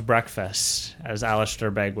dog's breakfast, as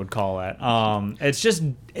Alistair Begg would call it.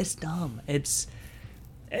 It's dumb. That's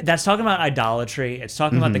talking about idolatry. It's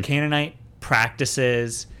talking about the Canaanite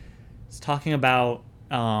practices. It's talking about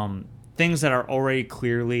things that are already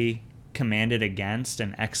clearly commanded against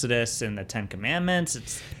in Exodus and the Ten Commandments.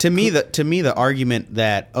 It's To me, the argument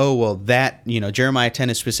that Jeremiah 10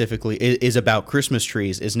 is specifically is about Christmas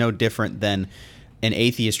trees is no different than an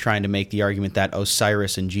atheist trying to make the argument that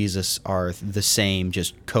Osiris and Jesus are the same,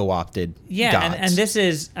 just co-opted gods. and this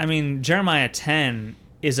is, I mean, Jeremiah 10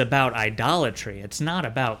 is about idolatry. It's not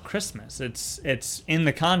about Christmas. It's in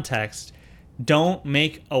the context. Don't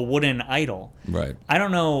make a wooden idol. Right. I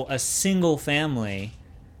don't know a single family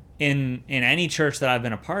in any church that I've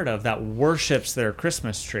been a part of that worships their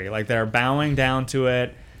Christmas tree. Like, they're bowing down to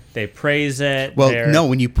it. They praise it. No,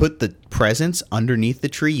 when you put the presents underneath the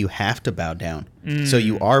tree, you have to bow down. So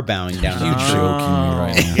you are bowing down. You joking me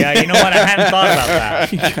right now. Yeah, you know what? I hadn't thought about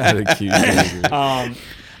that. You gotta keep it.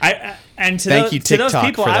 And to Thank those, you, to those TikTok,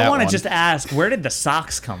 people, for I that want to one. just ask, where did the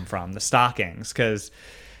socks come from? The stockings? Because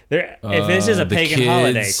if this is a the pagan kids.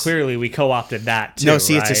 holiday, clearly we co-opted that too. No,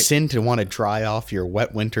 see, it's a right? sin to want to dry off your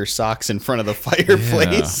wet winter socks in front of the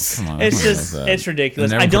fireplace. Yeah, come on, It's I don't just, like that. it's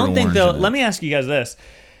ridiculous. I never I put don't think orange though. in it. Let me ask you guys this: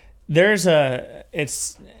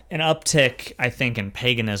 it's an uptick, I think, in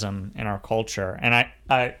paganism in our culture, and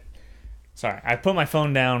I put my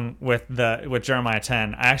phone down with Jeremiah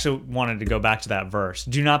 10. I actually wanted to go back to that verse.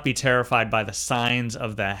 Do not be terrified by the signs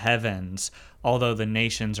of the heavens, although the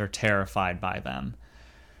nations are terrified by them.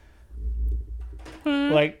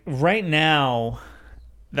 Like, right now,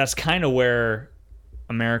 that's kind of where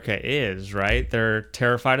America is, right? They're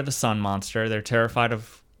terrified of the sun monster. They're terrified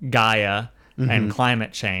of Gaia and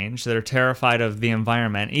climate change. They're terrified of the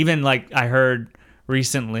environment. Even, like, I heard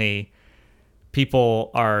recently,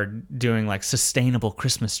 people are doing like sustainable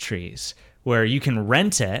Christmas trees where you can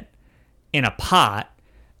rent it in a pot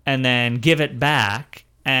and then give it back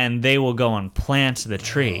and they will go and plant the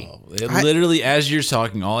tree. Literally, as you're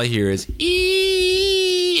talking, all I hear is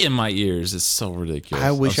 "ee" in my ears. It's so ridiculous.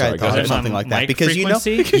 I wish I'm I sorry, had go thought ahead. of something like that, Mic because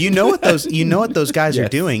frequency? you know what those guys are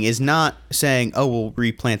doing is not saying, "Oh, we'll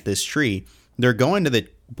replant this tree." They're going to the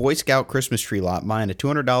Boy Scout Christmas tree lot, buying a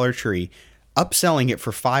 $200 tree, upselling it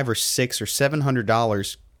for $500 or $600 or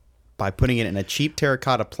 $700 by putting it in a cheap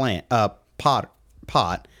terracotta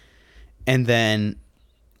pot, and then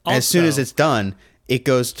as soon as Also- it's done, it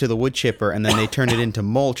goes to the wood chipper, and then they turn it into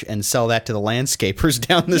mulch and sell that to the landscapers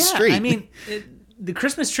down the street. I mean, the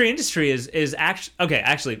Christmas tree industry is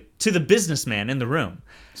actually to the businessman in the room.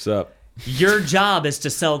 What's up? Your job is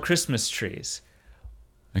to sell Christmas trees.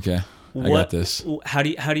 Okay, I got this. How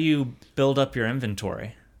do you build up your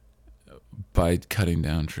inventory? By cutting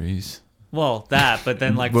down trees. Well, that, but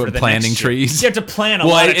then like We're for the planting next year, trees? you have to plant a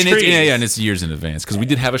lot of and trees. and it's years in advance because we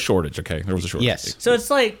did have a shortage. Okay, there was a shortage. Yes. So it's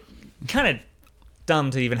like kind of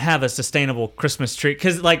dumb to even have a sustainable Christmas tree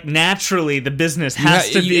because like naturally the business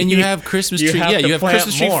has to be. and you have Christmas tree. have Yeah, to you have plant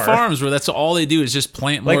Christmas tree more. farms where that's all they do is just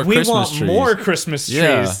plant more Like we Christmas want trees. more Christmas trees.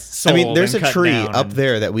 Yeah. Sold I mean, there's a and cut tree down up and-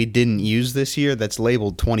 there that we didn't use this year that's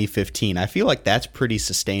labeled 2015. I feel like that's pretty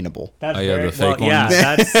sustainable. That's Oh, yeah, very, the fake well, yeah,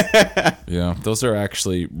 ones. that's Yeah, those are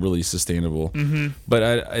actually really sustainable. Mm-hmm. But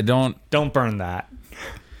I don't. don't burn that.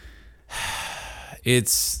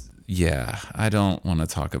 I don't want to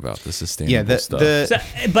talk about the sustainable stuff. So,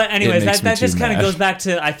 but anyways, makes me that just too kind of mad. goes back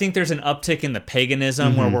to I think there's an uptick in the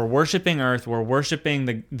paganism where we're worshiping Earth, we're worshiping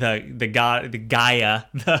the god, the Gaia,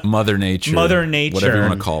 the Mother Nature, Mother Nature, whatever you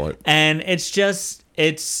want to call it. and it's just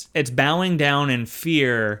it's bowing down in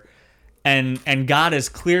fear, and God is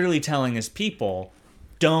clearly telling His people,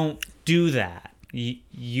 don't do that.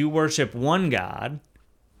 You worship one God,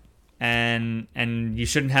 and you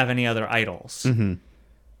shouldn't have any other idols.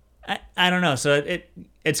 I don't know. So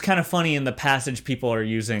it's kind of funny in the passage people are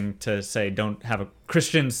using to say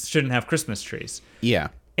Christians shouldn't have Christmas trees. Yeah.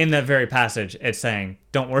 In that very passage, it's saying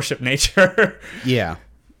don't worship nature. Yeah.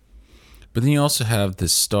 But then you also have the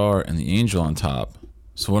star and the angel on top.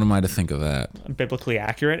 So what am I to think of that? A biblically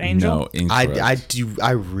accurate angel? No, incorrect.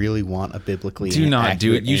 I really want a biblically Do not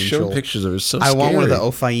do it. accurate You angel. showed pictures of it. It's so I scary. want one of the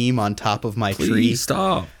Ophaim on top of my tree. Please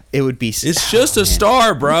stop. It would be. It's just a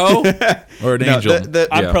star, bro. Or an No, angel.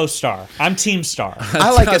 I'm Yeah. pro star. I'm team star.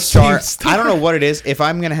 I like a Not star. Team Star. I don't know what it is. If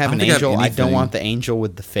I'm gonna have I an don't think I have angel, I don't anything. want the angel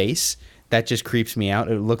with the face. That just creeps me out.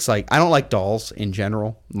 It looks like I don't like dolls in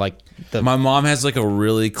general. Like the My mom has like a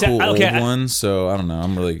really cool okay, old one, so I don't know.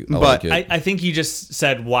 I But like it. I think you just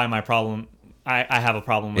said why my problem. I have a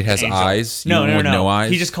problem with It has the angel. eyes? You No, want no, one with no. no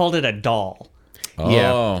eyes? He just called it a doll.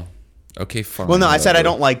 Oh. Okay, fine. well, no, I said I whatever.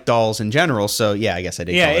 don't like dolls in general. So yeah, I guess I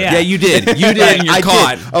did. Yeah, call it yeah. Yeah, you did. You did, and you're I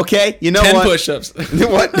caught. did. Okay, you know 10 what? push-ups.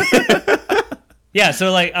 What? Yeah,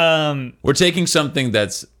 so like We're taking something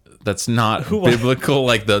that's not biblical,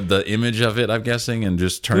 like the image of it, I'm guessing, and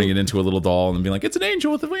just turning it into a little doll and being like, it's an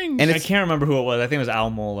angel with the wings. And I it's can't remember who it was. I think it was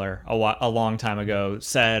Al Mohler a long time ago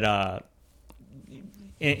said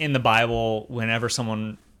in the Bible, whenever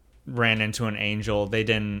someone ran into an angel, they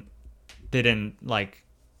didn't like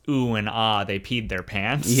ooh and ah, they peed their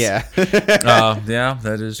pants. yeah. Yeah,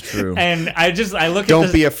 that is true. And I look at Don't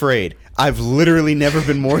this, be afraid. I've literally never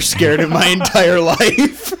been more scared in my entire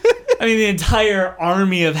life. I mean, the entire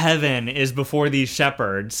army of heaven is before these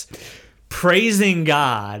shepherds, praising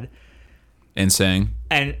God. And saying,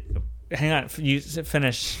 And hang on, you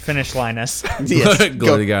finish, Linus. Yes, glory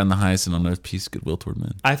go. to God in the highest and on earth, peace, goodwill toward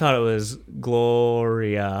men. I thought it was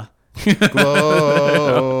Gloria.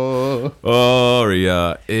 Whoa.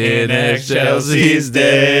 Gloria in excelsis excelsis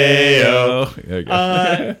Deo. There you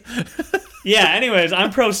go. Yeah. Anyways, I'm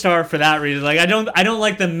pro star for that reason. Like, I don't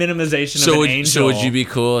like the minimization of an angel. So would you be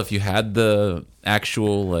cool if you had the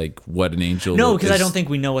actual like what an angel? No, because I is? don't think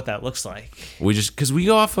we know what that looks like. We just because we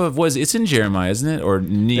go off of it's in Jeremiah, isn't it, or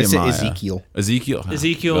Nehemiah? Ezekiel. Ezekiel,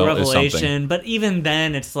 Ezekiel, Well, it's something. Revelation, but even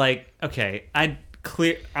then, it's like, okay, I'm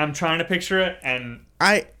trying to picture it, and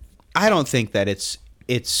I don't think that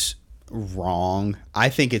it's wrong. I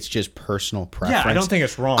think it's just personal preference. yeah, I don't think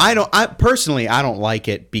it's wrong. I personally don't like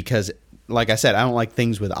it because, like I said, I don't like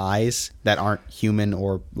things with eyes that aren't human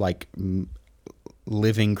or like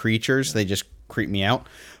living creatures. They just creep me out.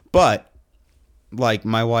 But like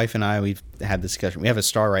my wife and I, we've had this discussion. We have a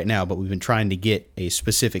star right now, but we've been trying to get a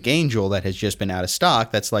specific angel that has just been out of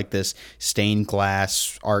stock. That's like this stained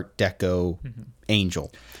glass Art Deco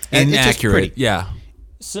angel. And it's just Inaccurate, pretty. yeah,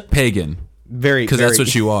 So- pagan, Very, because that's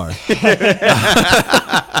what you are.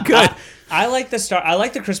 I like the star. I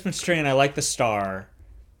like the Christmas tree, and I like the star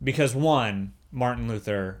because one, Martin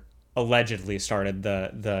Luther allegedly started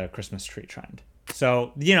the Christmas tree trend.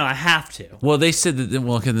 So I have to. Well, they said that.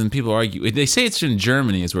 Well, because then people argue. They say it's in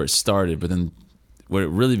Germany is where it started, but then where it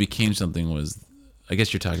really became something was. I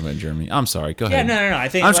guess you're talking about Germany. I'm sorry. Go Yeah, ahead. no. I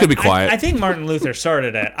think I'm just gonna be quiet. I think Martin Luther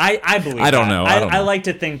started it. I believe. I don't that. know. I don't I know. like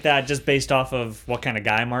to think that just based off of what kind of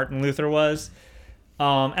guy Martin Luther was,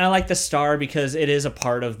 and I like the star because it is a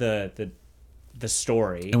part of the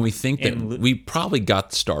story. And we think that In Lu- we probably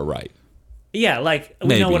got the star right. Yeah, like we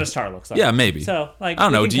Maybe. know what a star looks like. Yeah, maybe. So like I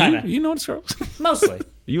don't know. we Do can you? kinda- You know what a star looks like? mostly. Are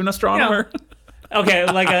you an astronomer? Okay,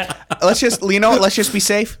 like a Let's just, let's just be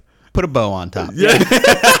safe. Put a bow on top.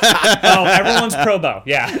 everyone's pro bow.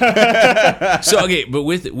 Yeah. So okay, but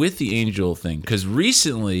with the angel thing, because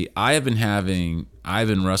recently I've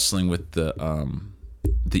been wrestling with the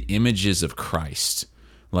images of Christ,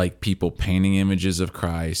 like people painting images of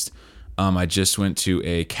Christ. I just went to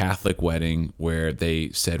a Catholic wedding where they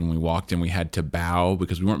said when we walked in we had to bow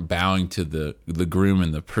because we weren't bowing to the groom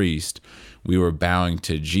and the priest, we were bowing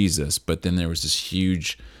to Jesus. But then there was this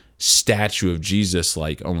huge statue of Jesus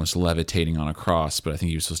like almost levitating on a cross, but I think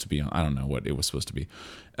he was supposed to be on, I don't know what it was supposed to be.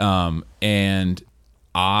 And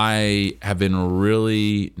I have been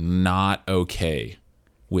really not okay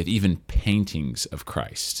with even paintings of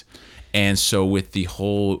Christ. And so with the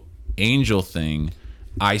whole angel thing,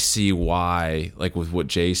 I see why, like with what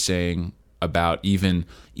Jay's saying about even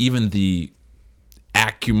the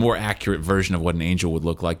more accurate version of what an angel would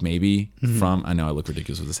look like, maybe from. I know I look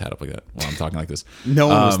ridiculous with this hat up like that while I'm talking like this. No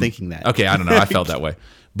one was thinking that. Okay, I don't know. I felt that way,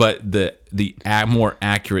 but the more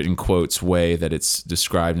accurate in quotes way that it's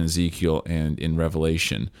described in Ezekiel and in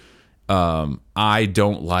Revelation. I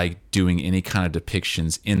don't like doing any kind of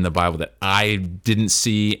depictions in the Bible that I didn't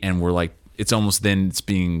see, and we're like, it's almost then it's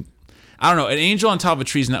being. I don't know. An angel on top of a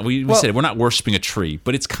tree is not. We said it, we're not worshiping a tree,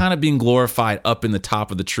 but it's kind of being glorified up in the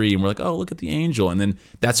top of the tree, and we're like, oh, look at the angel, and then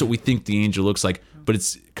that's what we think the angel looks like, but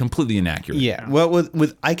it's completely inaccurate. Yeah. Well,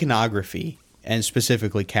 with iconography, and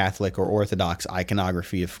specifically Catholic or Orthodox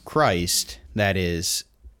iconography of Christ, that is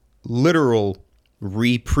literal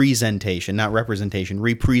representation, not representation,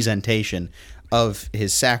 representation of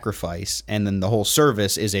his sacrifice, and then the whole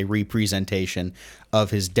service is a representation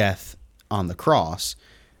of his death on the cross.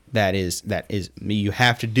 That is you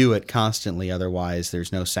have to do it constantly, otherwise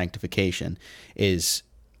there's no sanctification.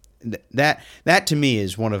 That to me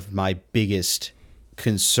is one of my biggest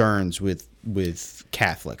concerns with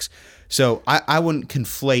Catholics. So I wouldn't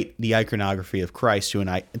conflate the iconography of Christ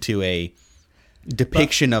to a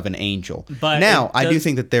depiction of an angel. But now, I do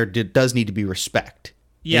think that there does need to be respect.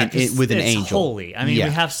 Yeah, with an it's angel. Holy. I mean, Yeah.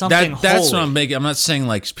 we have something holy. That's what I'm making. I'm not saying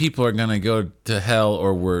like people are gonna go to hell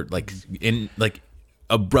or we're like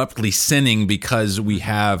abruptly sinning because we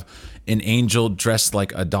have an angel dressed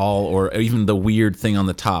like a doll or even the weird thing on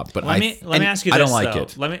the top. But let me ask you this. I don't like though.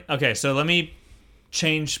 it. Let me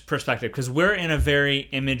change perspective, because we're in a very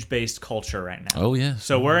image-based culture right now. Oh yeah.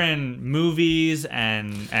 So we're in movies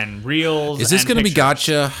and reels. Is this and going to be pictures.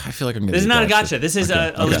 gotcha? I feel like I'm going to. This is not a gotcha. This is a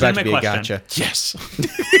It's about to legitimate be a question. gotcha. Yes.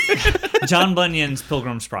 John Bunyan's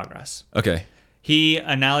Pilgrim's Progress. Okay. He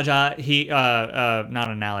not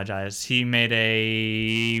analogized. He made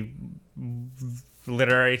a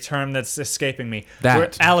literary term that's escaping me.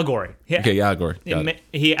 Allegory. Okay, allegory. Got it.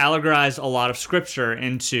 He allegorized a lot of scripture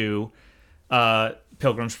into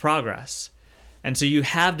Pilgrim's Progress. And so you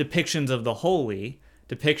have depictions of the holy,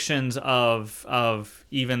 depictions of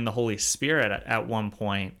even the Holy Spirit at one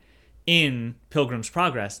point in Pilgrim's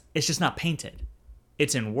Progress. It's just not painted.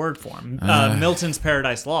 It's in word form. Milton's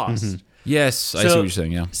Paradise Lost. Mm-hmm. Yes, I see what you're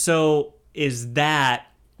saying, yeah. So is that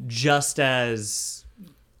just as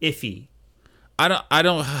iffy? I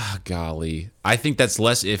don't, golly. I think that's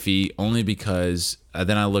less iffy only because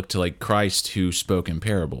then I look to like Christ who spoke in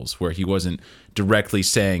parables where he wasn't directly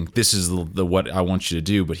saying, this is the what I want you to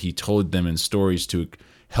do, but he told them in stories to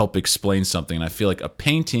help explain something. And I feel like a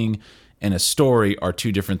painting and a story are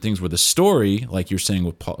two different things where the story, like you're saying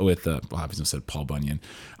with I was going to say Paul Bunyan.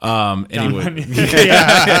 Anyway. Bunyan.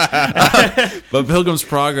 But Pilgrim's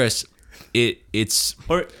Progress, it's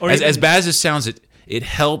as bad as it sounds, it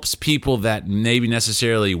helps people that maybe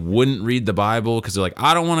necessarily wouldn't read the Bible because they're like,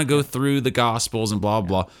 I don't want to go through the Gospels and blah,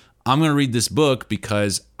 blah. I'm going to read this book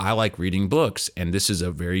because I like reading books and this is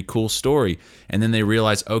a very cool story. And then they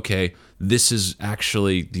realize, okay, this is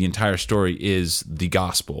actually the entire story is the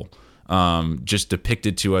gospel. Just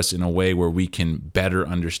depicted to us in a way where we can better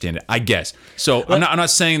understand it, I guess. So I'm not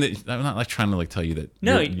saying that. I'm not like trying to like tell you that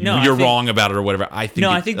you're wrong about it or whatever. I think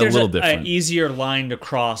I think there's a little different. An easier line to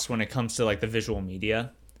cross when it comes to like the visual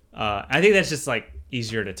media. I think that's just like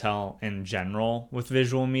easier to tell in general with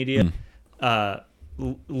visual media.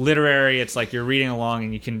 Literary, it's like you're reading along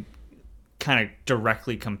and you can kind of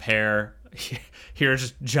directly compare.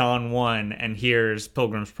 Here's John 1 and here's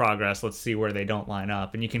Pilgrim's Progress. Let's see where they don't line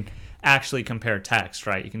up, and you can actually compare text,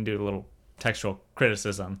 right? You can do a little textual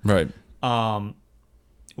criticism, right?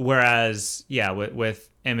 Whereas, yeah, with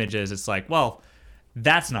images, it's like, well,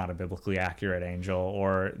 that's not a biblically accurate angel,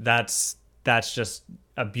 or that's just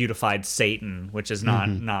a beautified Satan, which is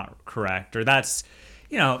not correct, or that's,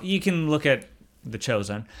 you can look at The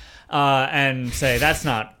Chosen and say that's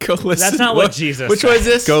not what Jesus. Which one is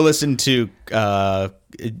this? Go listen to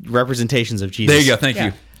representations of Jesus. There you go. Thank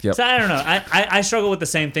you. Yep. So I don't know. I struggle with the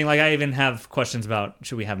same thing. Like I even have questions about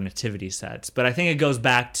should we have nativity sets, but I think it goes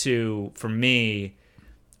back to, for me,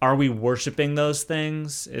 are we worshiping those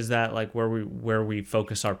things? Is that like where we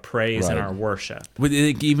focus our praise and our worship? But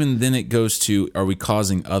even then, it goes to, are we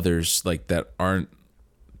causing others like that aren't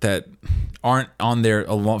on their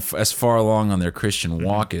as far along on their Christian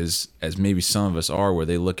walk as maybe some of us are, where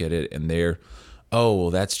they look at it and they're, oh, well,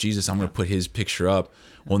 that's Jesus. I'm going to put his picture up.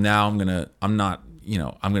 Well, now I'm going to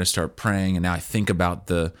start praying, and now I think about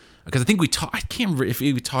because I think I can't remember if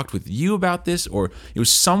we talked with you about this or it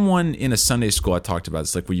was someone in a Sunday school I talked about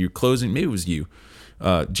this, like where you're closing, maybe it was you,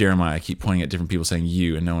 Jeremiah. I keep pointing at different people saying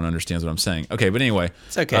you, and no one understands what I'm saying. Okay, but anyway.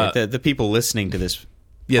 It's okay. The people listening to this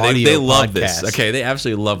they love podcast. this. Okay, they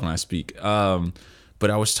absolutely love when I speak. But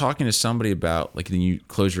I was talking to somebody about, like, then you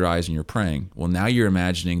close your eyes and you're praying. Well, now you're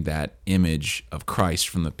imagining that image of Christ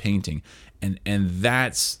from the painting, and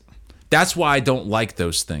that's why I don't like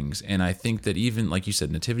those things. And I think that even, like you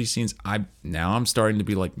said, nativity scenes, I'm starting to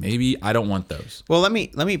be like, maybe I don't want those. Well, let me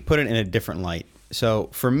put it in a different light. So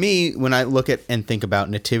for me, when I look at and think about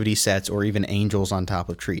nativity sets or even angels on top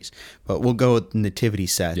of trees, but we'll go with nativity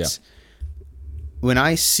sets. Yeah. When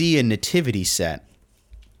I see a nativity set,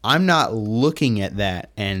 I'm not looking at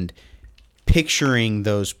that and picturing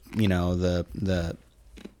those, the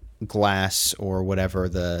glass or whatever,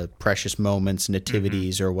 the precious moments,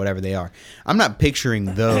 nativities or whatever they are. I'm not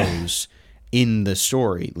picturing those in the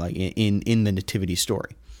story, like in the nativity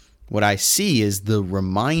story. What I see is the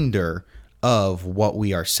reminder of what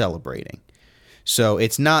we are celebrating. So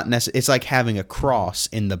it's not it's like having a cross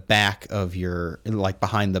in the back of like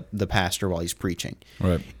behind the pastor while he's preaching.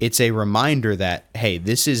 Right. It's a reminder that, hey,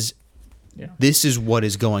 this is what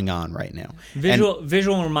is going on right now.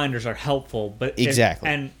 Visual reminders are helpful, but exactly.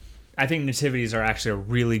 And I think nativities are actually a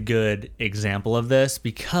really good example of this,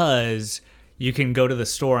 because you can go to the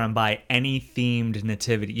store and buy any themed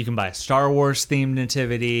nativity. You can buy a Star Wars themed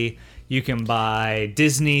nativity. You can buy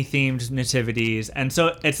Disney themed nativities. And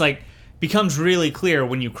so it's like becomes really clear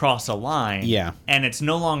when you cross a line. Yeah. And it's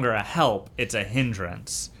no longer a help, it's a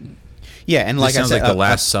hindrance. Yeah, and like It sounds I said, like the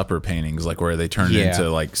Last Supper paintings, like where they turned Yeah.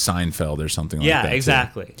 into like Seinfeld or something like that. Yeah,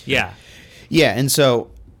 exactly. Yeah. Yeah, and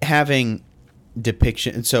so having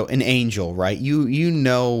depiction, so an angel, right? You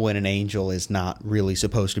know when an angel is not really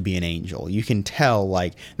supposed to be an angel. You can tell,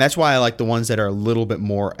 like, that's why I like the ones that are a little bit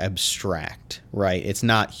more abstract, right? It's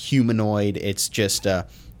not humanoid. It's just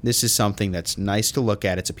this is something that's nice to look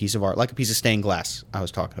at. It's a piece of art, like a piece of stained glass I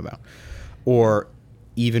was talking about. Or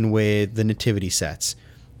even with the nativity sets.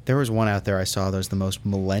 There was one out there I saw that was the most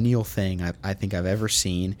millennial thing I think I've ever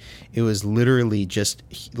seen. It was literally just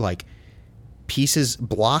like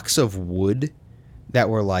blocks of wood that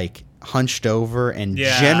were like hunched over and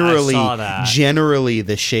Yeah, I saw that. generally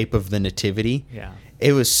the shape of the nativity. Yeah.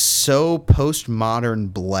 It was so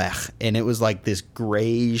postmodern blech, and it was like this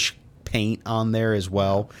grayish paint on there as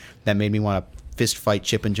well that made me want to fist fight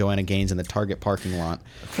Chip and Joanna Gaines in the Target parking lot.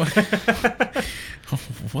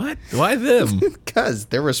 What? Why them? Because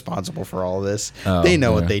they're responsible for all this. Oh, they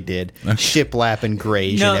know yeah. what they did. Shiplap and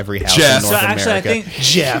Grage No, in every house Jeff. in North So actually, I America. think-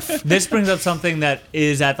 Jeff. This brings up something that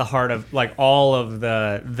is at the heart of like all of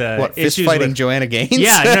the What, fist issues fighting with, Joanna Gaines?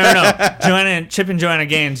 Yeah, no. Chip and Joanna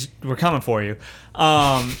Gaines, we're coming for you.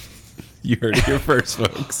 You heard it here first,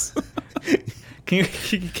 folks. Can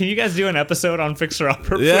you guys do an episode on Fixer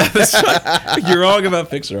Upper? Yeah, that's right. You're wrong about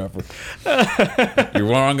Fixer Upper. You're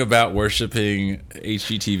wrong about worshiping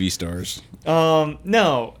HGTV stars.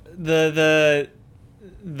 No, the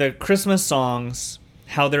Christmas songs,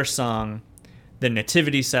 how they're sung, the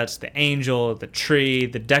nativity sets, the angel, the tree,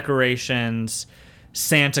 the decorations,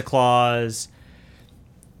 Santa Claus.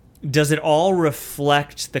 Does it all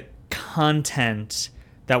reflect the content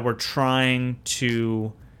that we're trying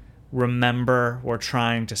to remember, we're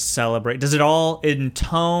trying to celebrate? Does it all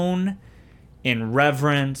intone, in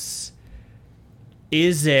reverence?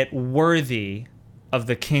 Is it worthy of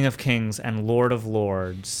the King of Kings and Lord of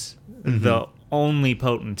Lords, the only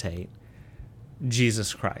potentate,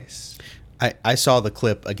 Jesus Christ? I saw the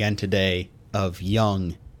clip again today of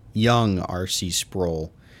young R.C.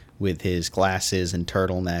 Sproul with his glasses and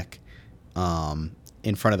turtleneck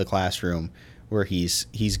in front of the classroom, where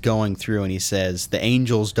he's going through and he says, the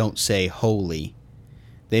angels don't say holy.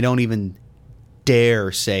 They don't even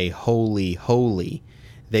dare say holy, holy.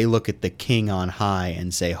 They look at the King on high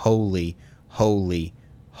and say holy, holy,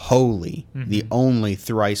 holy. The only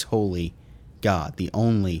thrice holy God, the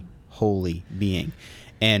only holy being.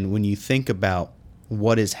 And when you think about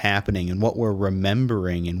what is happening and what we're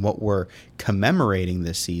remembering and what we're commemorating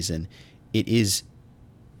this season, it is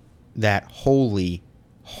that holy,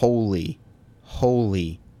 holy,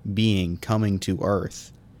 holy being coming to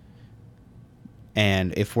earth.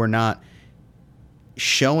 And if we're not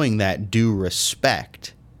showing that due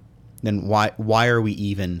respect, then why are we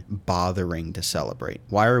even bothering to celebrate?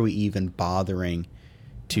 Why are we even bothering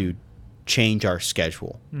to change our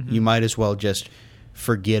schedule? You might as well just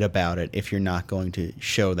forget about it if you're not going to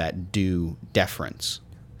show that due deference.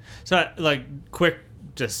 So, like, quick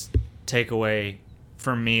just takeaway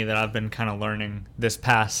for me that I've been kind of learning this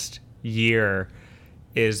past year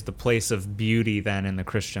is the place of beauty then in the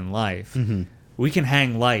Christian life. We can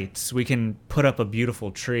hang lights, we can put up a beautiful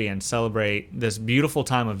tree and celebrate this beautiful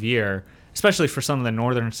time of year, especially for some of the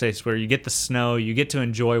northern states where you get the snow, you get to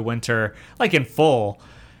enjoy winter like in full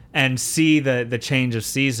and see the change of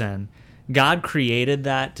season. God created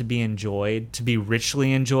that to be enjoyed, to be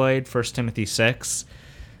richly enjoyed, 1 Timothy 6.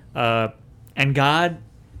 And God,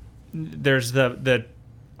 there's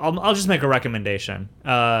I'll just make a recommendation.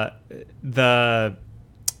 The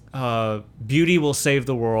Beauty Will Save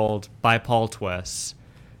the World by Paul Twiss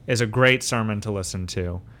is a great sermon to listen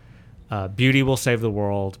to. Beauty Will Save the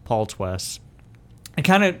World, Paul Twiss. It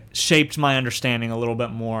kind of shaped my understanding a little bit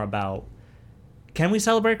more about, can we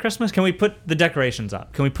celebrate Christmas? Can we put the decorations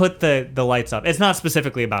up? Can we put the lights up? It's not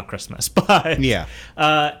specifically about Christmas, but Yeah.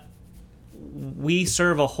 We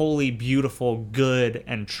serve a holy, beautiful, good,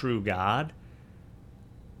 and true God.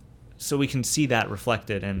 So we can see that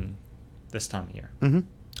reflected in this time of year.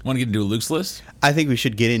 Want to get into Luke's list? I think we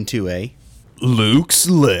should get into a Luke's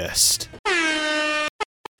List.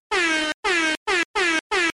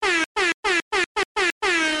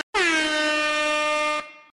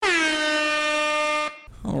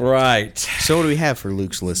 All right. So what do we have for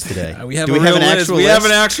Luke's List today? We have do a we real have an list. actual We list? have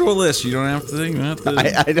an actual list. You don't have to. You don't have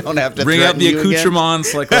to I don't have to bring out threaten the you again.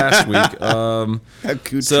 accoutrements like last week.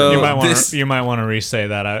 Accoutrements. So- You might want to re-say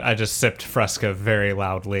that. I just sipped Fresca very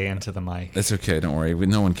loudly into the mic. That's okay. Don't worry.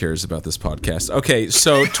 No one cares about this podcast. Okay,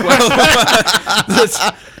 so 12.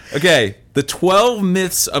 Okay, the 12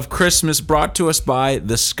 myths of Christmas brought to us by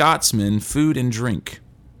the Scotsman Food and Drink.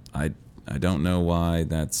 I don't know why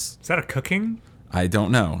that's. Is that a cooking? I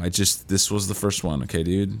don't know. This was the first one, okay,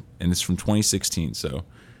 dude? And it's from 2016, so.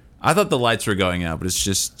 I thought the lights were going out, but it's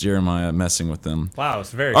just Jeremiah messing with them. Wow,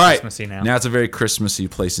 it's very All right, Christmassy now. now it's a very Christmassy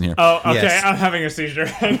place in here. Oh, okay. Yes. I'm having a seizure.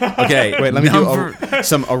 Okay, Wait, let me number- do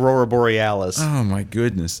some Aurora Borealis. Oh my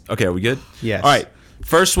goodness. Okay, are we good? Yes. All right.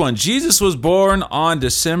 First one. Jesus was born on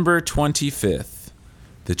December 25th.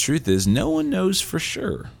 The truth is, no one knows for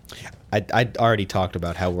sure. I already talked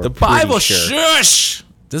about how we're The pretty Bible sure.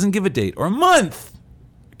 doesn't give a date or a month.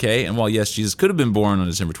 Okay, and while yes, Jesus could have been born on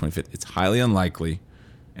December 25th, it's highly unlikely.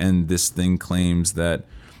 And this thing claims that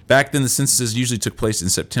back then the censuses usually took place in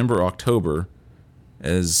September or October.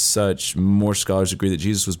 As such, more scholars agree that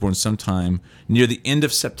Jesus was born sometime near the end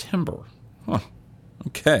of September. Huh.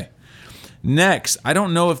 Okay. Next, I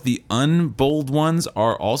don't know if the unbold ones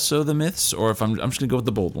are also the myths, or if I'm just going to go with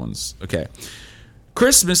the bold ones. Okay.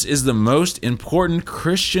 Christmas is the most important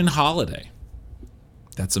Christian holiday.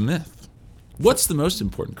 That's a myth. What's the most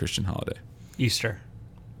important Christian holiday? Easter.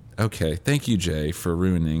 Okay, thank you, Jay, for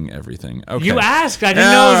ruining everything. Okay. You asked. I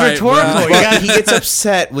didn't know it was All right, rhetorical. well. You Well, gotta- he gets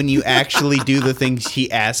upset when you actually do the things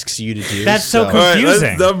he asks you to do. That's so All right, confusing.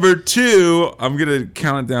 that's number 2. I'm going to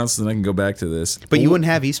count it down so that I can go back to this. But you wouldn't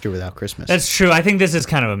have Easter without Christmas. That's true. I think this is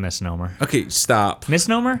kind of a misnomer. Okay, stop.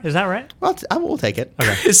 Misnomer? Is that right? well, I will take it.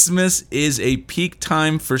 Christmas is a peak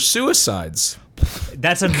time for suicides.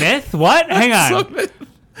 That's a myth? What? Hang on.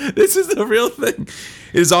 This is the real thing.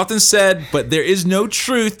 It is often said, but there is no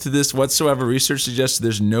truth to this whatsoever. Research suggests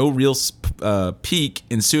there's no real peak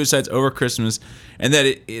in suicides over Christmas, and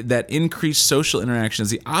that that increased social interaction has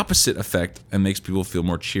the opposite effect and makes people feel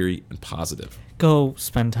more cheery and positive. Go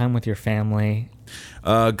spend time with your family.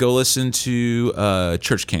 Go listen to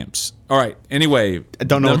church camps. All right. Anyway, I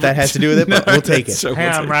don't know what that has to do with it, but we'll take it. So Hang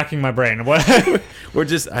on, we'll I'm take- racking my brain. What? We're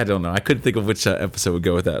just, I don't know. I couldn't think of which episode would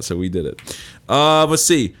go with that, so we did it. Let's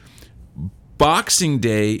see. Boxing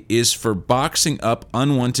Day is for boxing up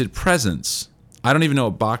unwanted presents. I don't even know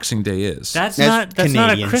what Boxing Day is. That's not a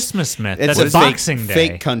Canadians. Christmas myth. It's That's a fake- Boxing Day.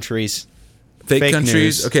 Fake countries. fake countries.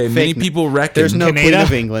 news. Okay, many Fake people reckon. There's no Canada? Queen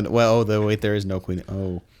of England. Well, wait, there is no Queen.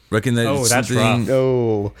 Oh. reckon that Oh, it's that's something. rough.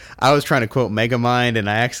 No, I was trying to quote Megamind, and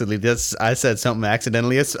I said something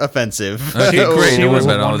accidentally offensive. Okay, great. She Don't worry was a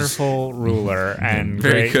about it. I'll wonderful ruler, and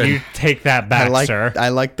Very great. good. You take that back, sir. I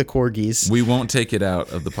like the corgis. We won't take it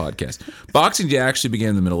out of the podcast. Boxing Day actually began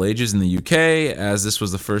in the Middle Ages in the UK, as this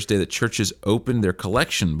was the first day that churches opened their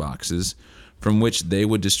collection boxes from which they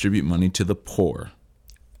would distribute money to the poor.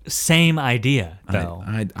 Same idea, though.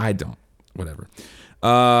 I don't. Whatever.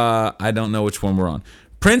 I don't know which one we're on.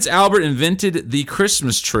 Prince Albert invented the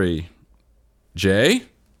Christmas tree. Jay?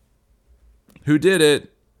 Who did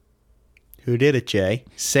it? Who did it, Jay?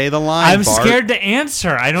 Say the line. I'm Bart. scared to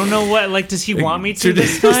answer. I don't know what. Like, does he want me to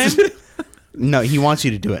this time? No, he wants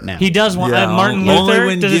you to do it now. He does want Yeah, Martin only Luther.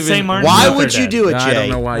 when Does it say given- Martin Why Luther would you did? do it, Jay? I don't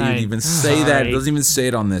know why I- you'd even say that. It Sorry. doesn't even say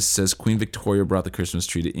it on this. It says Queen Victoria brought the Christmas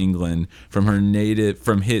tree to England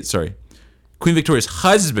Queen Victoria's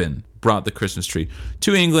husband brought the Christmas tree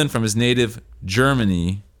to England from his native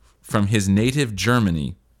Germany. From his native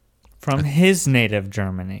Germany.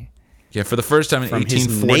 Yeah, for the first time in From his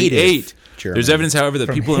 1848. native Germany. There's evidence, however, that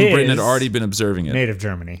From people in Britain had his already been observing it. Native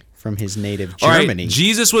Germany. From his native All right, Germany.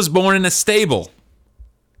 Jesus was born in a stable.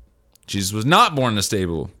 Jesus was not born in a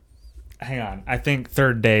stable. Hang on. I think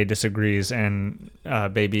Third Day disagrees and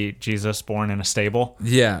baby Jesus born in a stable.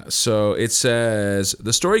 Yeah, so it says,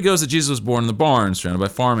 the story goes that Jesus was born in the barn, surrounded by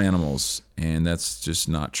farm animals. And that's just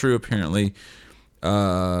not true, apparently.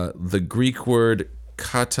 The Greek word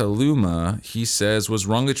kataluma, he says, was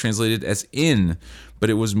wrongly translated as inn, but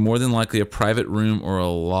it was more than likely a private room or a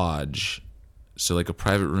lodge. So like a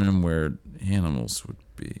private room where animals would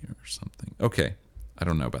be or something. Okay. I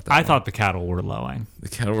don't know about that. I one. thought the cattle were lowing. The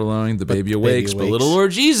cattle were lowing, the baby baby awakes, but awakes. little Lord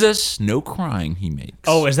Jesus, no crying he makes.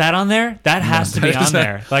 Oh, is that on there? That has to be that is on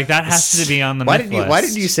there. Like that has to be on the Why myth did you? list. Why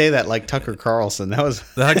did you say that like Tucker Carlson? That was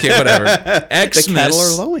Okay, whatever. the Xmas. cattle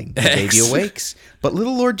are lowing. The baby awakes, but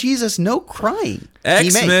little Lord Jesus, no crying. he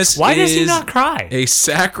makes. Xmas Why does he is not cry? a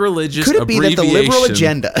sacrilegious Could it be that the liberal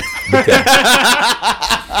agenda?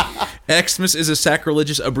 Xmas is a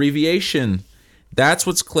sacrilegious abbreviation. That's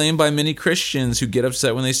what's claimed by many Christians who get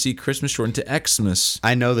upset when they see Christmas shortened to Xmas.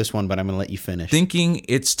 I know this one, but I'm going to let you finish. Thinking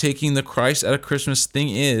it's taking the Christ out of Christmas thing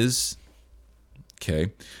is...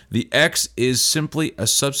 Okay. The X is simply a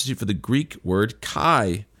substitute for the Greek word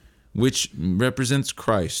kai, which represents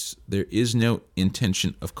Christ. There is no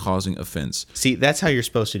intention of causing offense. See, that's how you're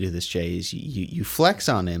supposed to do this, Jay. Is you flex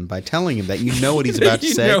on him by telling him that you know what he's about to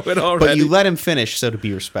You say, know it but already. you let him finish so to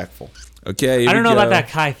be respectful. Okay, I don't know about that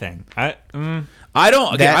Kai thing. I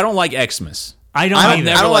don't like Xmas. I don't I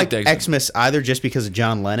either. don't like liked Xmas either, just because of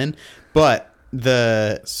John Lennon. But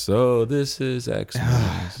the So this is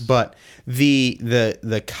Xmas. but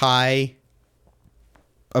the Kai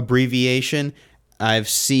abbreviation, I've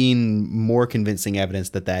seen more convincing evidence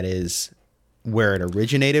that is where it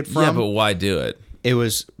originated from. Yeah, but why do it? It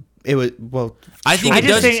was well. I think I it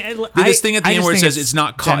just does. think- There's this thing at the I end just where it think says it's it's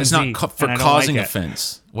not Gen it's not Z, for and I don't causing like it.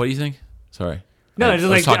 offense. What do you think? Sorry. No, I it's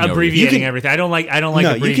was like talking over you. abbreviating You can- everything. I don't like No, you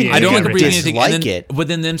can- abbreviating. I don't like everything. abbreviating anything. And Dislike then, it. but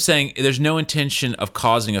then them saying there's no intention of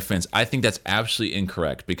causing offense. I think that's absolutely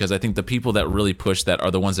incorrect because I think the people that really push that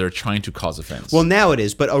are the ones that are trying to cause offense. Well, now it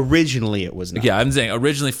is, but originally it was not. yeah, I'm saying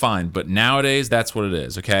originally fine, but nowadays that's what it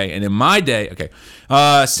is. Okay, and in my day, okay,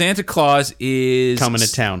 Santa Claus is Coming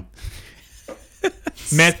to town.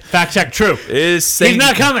 Myth, fact check, true. Is Saint, He's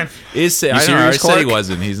not coming. Is I know, I serious, already said he Clark?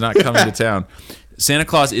 wasn't. He's not coming to town. Santa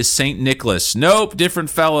Claus is Saint Nicholas. Nope, different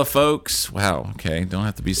fella, folks. Wow, okay, don't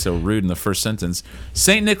have to be so rude in the first sentence.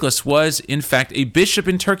 Saint Nicholas was, in fact, a bishop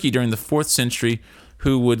in Turkey during the 4th century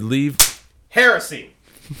who would leave... Heresy.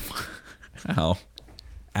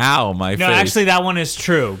 Ow, my No, face. actually, that one is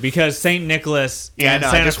true because Saint Nicholas Yeah, and I know,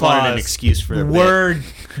 I Santa just Claus wanted an excuse for the were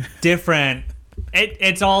different.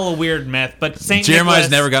 It's all a weird myth, but Saint Jeremiah's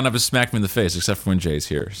Nicholas, never gotten up and smacked me in the face, except for when Jay's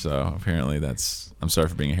here. So apparently that's... I'm sorry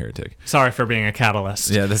for being a heretic. Sorry for being a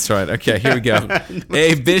catalyst. Yeah, that's right. Okay, here we go.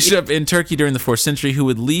 A bishop in Turkey during the 4th century who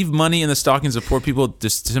would leave money in the stockings of poor people.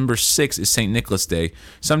 December 6th is St. Nicholas Day.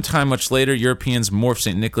 Sometime much later, Europeans morphed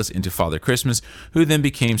St. Nicholas into Father Christmas, who then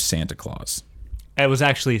became Santa Claus. It was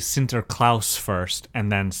actually Sinterklaas first,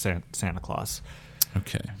 and then Santa Claus.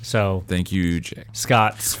 Okay. So Thank you, Jay.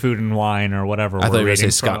 Scott's Food and Wine or whatever. I thought you were going to say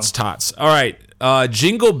Scott's Tots. All right.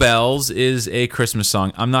 Jingle Bells is a Christmas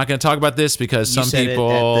song. I'm not going to talk about this because You some said people...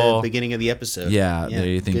 it at the beginning of the episode. yeah,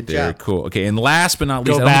 they think good they're job. cool. Okay, and last but not least...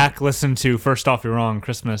 Go I don't back, listen to First Off You're Wrong,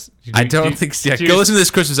 Christmas. I don't think... Yeah, go listen to this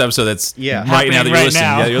Christmas episode that's Yeah. right now that Happening you're right listening.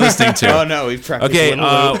 now. Yeah, you're listening to. Oh no, we've tracked Okay, this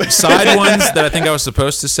little loop. side ones that I think I was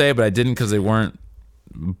supposed to say, but I didn't because they weren't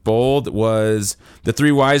bold, was the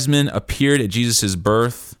 3 wise men appeared at Jesus'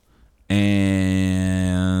 birth,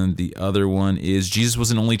 and the other one is Jesus was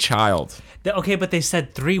an only child. Okay, but they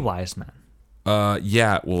said 3 wise men.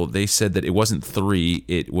 Yeah, well, they said that it wasn't 3,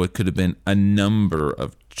 it could have been a number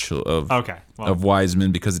of Okay, well, of wise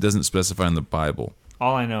men because it doesn't specify in the Bible.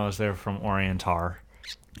 all I know is they're from Orientar.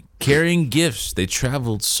 Carrying gifts, they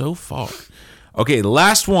traveled so far. Okay,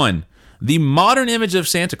 last one. The modern image of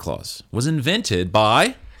Santa Claus was invented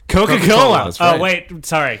by Coca-Cola. That's right. Oh, wait,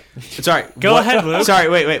 sorry. It's all right. Go ahead, Luke. Sorry,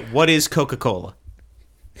 wait. What is Coca-Cola?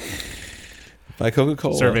 By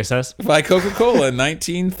Coca-Cola. Survey says. By Coca-Cola in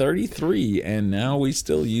 1933, and now we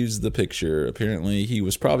still use the picture. Apparently, he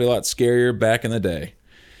was probably a lot scarier back in the day,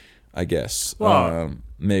 I guess. Well,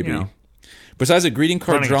 maybe. you know. Besides a greeting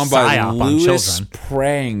card Running a drawn by psyop on Louis children.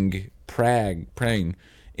 Prang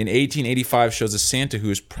in 1885 shows a Santa who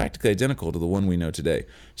is practically identical to the one we know today.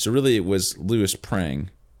 So really, it was Louis Prang,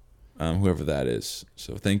 whoever that is.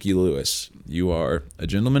 So thank you, Louis. You are a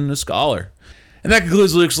gentleman and a scholar. And that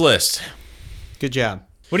concludes Luke's list. Good job.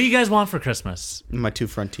 What do you guys want for Christmas? My 2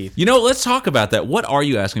 front teeth. You know, let's talk about that. What are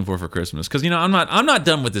you asking for Christmas? Because I'm not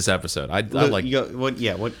done with this episode. I like. You go, what?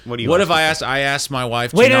 Yeah. What do you? What ask if I for? asked? I asked my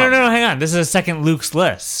wife. Wait, to no, not- hang on. This is a second Luke's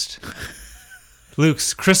list.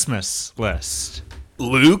 Luke's Christmas list.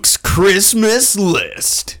 Luke's Christmas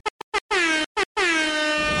list?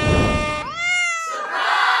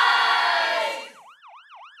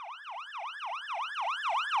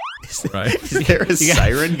 Right. Is there a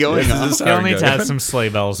siren going This on? is a You'll need to siren have some sleigh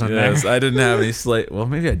bells in Yes, there. I didn't have any slate. Well,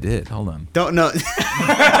 maybe I did. Hold on. Don't know. No,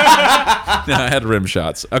 I had rim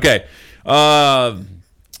shots. Okay. I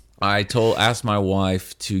asked my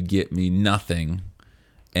wife to get me nothing,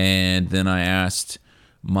 and then I asked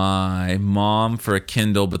my mom for a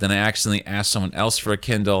Kindle, but then I accidentally asked someone else for a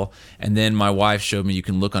Kindle, and then my wife showed me you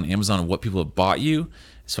can look on Amazon at what people have bought you.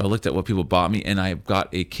 So I looked at what people bought me, and I got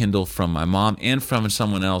a Kindle from my mom and from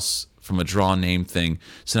someone else from a draw name thing.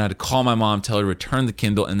 So then I had to call my mom, tell her to return the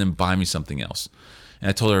Kindle, and then buy me something else. And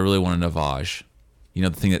I told her I really want a Navage. You know,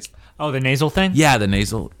 the thing that's... Oh, the nasal thing? Yeah, the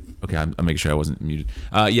nasal... Okay, I'm making sure I wasn't muted.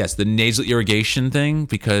 Yes, the nasal irrigation thing,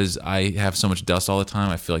 because I have so much dust all the time.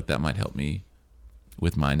 I feel like that might help me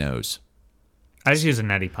with my nose. I just use a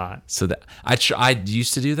neti pot. So that I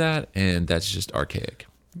used to do that, and that's just archaic.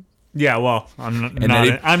 Yeah, well, I'm not in the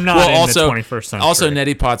 21st century. Also,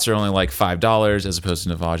 neti pots are only like $5 as opposed to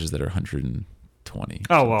Navages that are $120.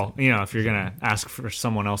 Oh, well, you know, if you're going to ask for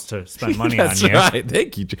someone else to spend money That's on you. right.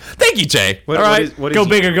 Thank you, Jay. All right. Go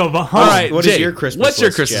big or go home. All right, What Jay, is your Christmas what's your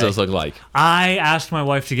list, Christmas Jay? list look like? I asked my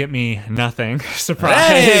wife to get me nothing. Surprise.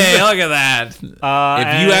 Hey, look at that. If you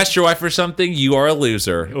and- asked your wife for something, you are a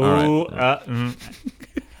loser. All Ooh, right.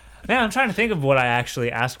 Man, I'm trying to think of what I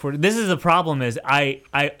actually asked for. This is the problem is I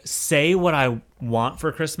say what I want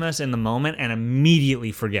for Christmas in the moment and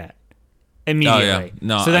immediately forget. Immediately. Oh, yeah.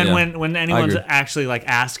 No, so then yeah. when anyone's agree. actually like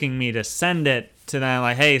asking me to send it to them,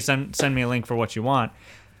 like, hey, send me a link for what you want.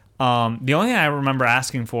 The only thing I remember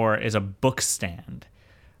asking for is a book stand.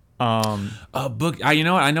 A book. You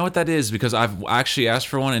know what? I know what that is because I've actually asked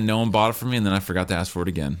for one and no one bought it for me, and then I forgot to ask for it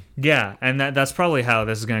again. Yeah, and that's probably how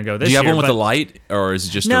this is going to go this Do you year. have one with but- a light, or is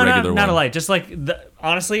it just No, a regular one? not a light. Just like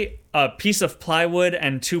honestly, a piece of plywood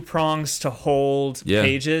and 2 prongs to hold Yeah.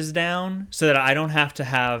 pages down, so that I don't have to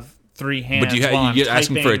have 3 hands. do you while I'm you're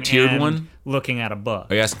asking for a typing tiered and one? Looking at a book.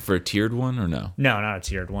 Are you asking for a tiered one or no? No, not a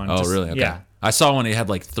tiered one. Oh, Just- really? Okay. Yeah. I saw one. It had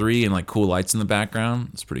like 3 and like cool lights in the background.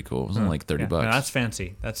 It's pretty cool. It was only like $30. Yeah, no, that's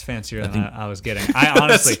fancy. That's fancier than I was getting. I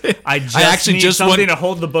honestly, I actually need just something want- to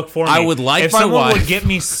hold the book for me. I would like if my someone wife- would get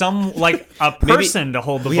me some like a person to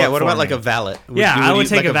hold the book. Yeah, what for about me. like a valet? Yeah, you I would use,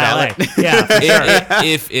 take like, a valet. Yeah, for sure.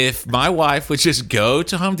 If my wife would just go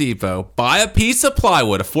to Home Depot, buy a piece of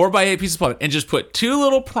plywood, a 4x8 piece of plywood, and just put 2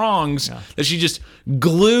 little prongs that she just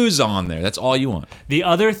glues on there. That's all you want. The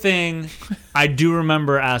other thing I do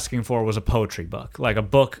remember asking for was a poetry book, like a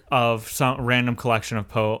book of some random collection of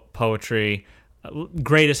poetry,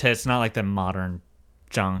 greatest hits, not like the modern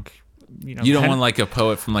junk. You don't want like a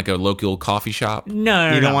poet from like a local coffee shop?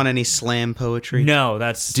 no. You don't want any slam poetry? No,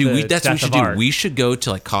 that's Dude, that's what we death should of do. art. We should go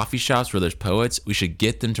to like coffee shops where there's poets. We should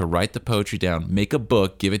get them to write the poetry down, make a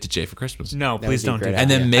book, give it to Jay for Christmas. No, please would be don't do great. that.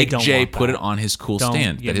 And then I make don't Jay want put that. it on his cool Don't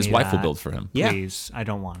stand give that his me wife will that. build for him. Yeah. Please, I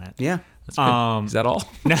don't want it. Yeah. That's good. Is that all?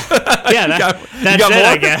 Yeah, that's got it, more?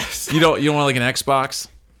 I guess. You don't want like an Xbox?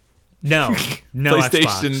 No, no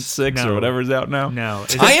PlayStation Xbox. 6 No. or whatever's out now? No.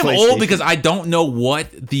 Is I it am PlayStation? old because I don't know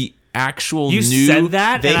what the actual You new... said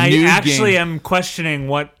that, and I new actually game- am questioning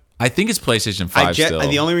what. I think it's PlayStation 5 still.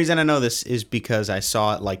 The only reason I know this is because I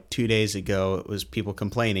saw it like 2 days ago. It was people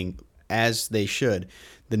complaining, as they should.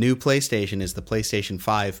 The new PlayStation is the PlayStation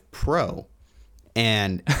 5 Pro.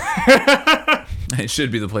 And It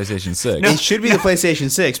should be the PlayStation 6. it should be the PlayStation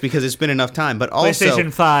 6 because it's been enough time. But also,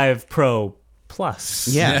 PlayStation 5 Pro Plus.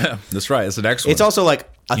 yeah, That's right. It's the next one. it's also like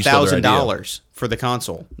You stole their idea. $1,000 for the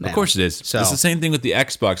console. Now. Of course it is. So It's the same thing with the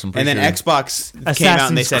Xbox. I'm pretty and then sure. Xbox came out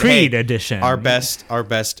and they Assassin's said, Creed "Hey, edition. our best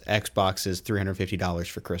Xbox is $350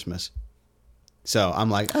 for Christmas." So I'm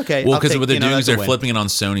like, okay, Well, I'll because take, what they're doing that's is a they're win. flipping it on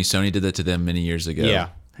Sony. Sony did that to them many years ago. Yeah,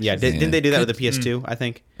 yeah. Didn't they do that with the PS2? I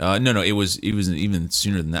think. No, it was even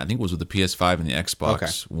sooner than that. I think it was with the PS5 and the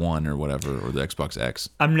Xbox One or whatever, or the Xbox X.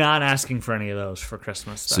 I'm not asking for any of those for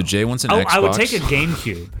Christmas. Though. So Jay wants an Oh, Xbox. I would take a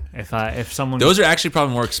GameCube if someone. Those are actually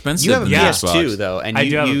probably more expensive You have a than the PS2 Xbox. though, and I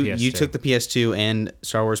do have a you PS2. took the PS2 and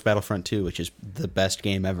Star Wars Battlefront 2, which is the best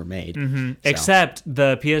game ever made. So. Except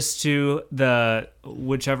the PS2, the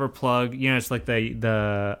whichever plug, it's like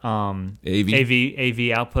the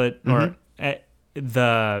AV output or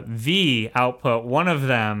the V output. One of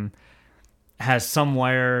them has some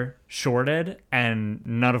wire shorted, and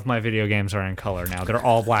none of my video games are in color now. They're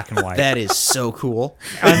all black and white. That is so cool.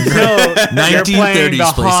 Until you're playing 1930s the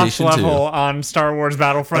Hoth PlayStation 2. level on Star Wars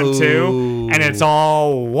Battlefront 2, Ooh. and it's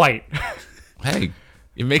all white. Hey,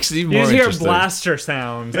 it makes it even You more just hear interesting. blaster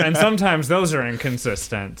sounds, and sometimes those are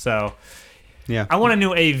inconsistent. So Yeah. I want a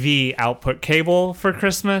new AV output cable for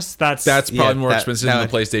Christmas. That's That's probably more that- expensive that than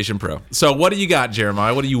the PlayStation Pro. So what do you got,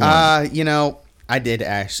 Jeremiah? What do you want? I did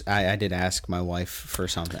ask my wife for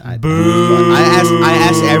something. I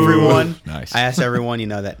asked everyone. Nice. I asked everyone,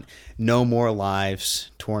 that no more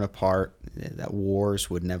lives torn apart, that wars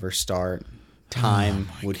would never start, time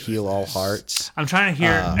would heal all hearts. I'm trying to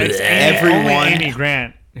hear. It's everyone- only Amy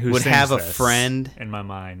Grant who would sings have a this friend in my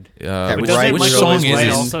mind. that would Doesn't write which Michael song Bublé is Bublé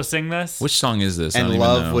this? also sing this? Which song is this? I and don't even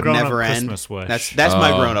love know. would Grown-up never end. Christmas Wish. That's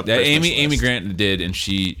my grown-up Yeah, Christmas Amy list. Grant did, and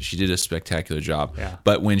she did a spectacular job. Yeah.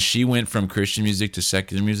 But when she went from Christian music to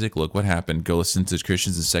secular music, look what happened. Go listen to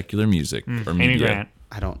Christians and secular music or Amy media. Grant.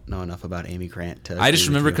 I don't know enough about Amy Grant to. I just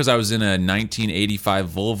agree with remember you. because I was in a 1985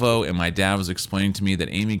 Volvo, and my dad was explaining to me that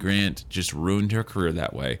Amy Grant just ruined her career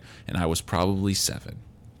that way, and I was probably 7.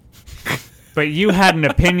 But you had an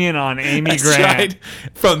opinion on Amy That's Grant. right.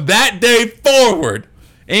 From that day forward,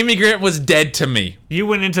 Amy Grant was dead to me. You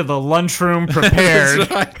went into the lunchroom prepared.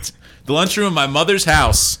 That's right. The lunchroom of my mother's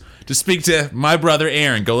house to speak to my brother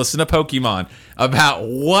Aaron. Go listen to Pokemon about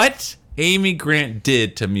what Amy Grant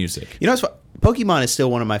did to music. You know what's Pokemon is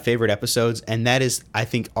still one of my favorite episodes, and that is, I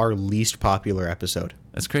think, our least popular episode.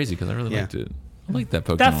 That's crazy because I really Yeah. liked it. I like that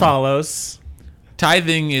Pokemon. That follows.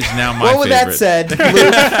 Tithing is now my Well, with favorite. that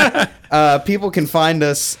said, Luke, people can find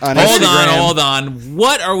us on Instagram. Hold on.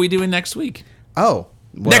 What are we doing next week? Oh,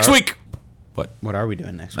 Next week. What? What are we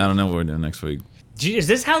doing next I week? don't know what we're doing next week. Gee, is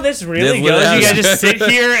this how this really Yeah, goes? well, You guys that's- just sit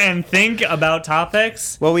here and think about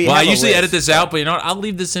topics? Well, Well, I have a usually list. edit this out, but you know what? I'll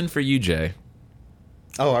leave this in for you, Jay.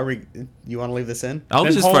 Oh, are we? You want to leave this in? I'll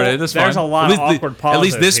This leave this part whole- in. That's there's fine. a lot At least of awkward At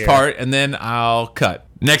least pauses this here. part, and then I'll cut.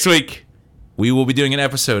 Next week, we will be doing an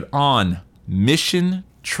episode on mission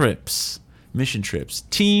trips. Mission trips.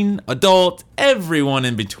 Teen, adult, everyone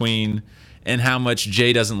in between, and how much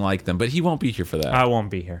Jay doesn't like them. But he won't be here for that. I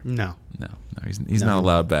won't be here. No. No, he's not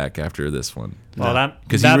allowed back after this one. Well, that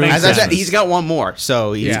 'Cause that he makes As I ruined said, sense. he's got one more,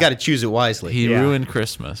 so he's Yeah. got to choose it wisely. He Yeah. ruined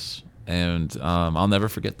Christmas, and I'll never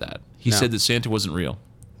forget that. He No. said that Santa wasn't real.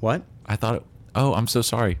 What? I thought it. Oh, I'm so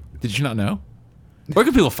sorry. Did you not know? Where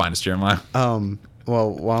can people find us, Jeremiah? Well,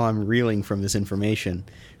 while I'm reeling from this information,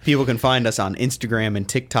 people can find us on Instagram and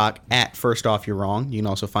TikTok at First Off You're Wrong. You can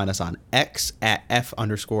also find us on X at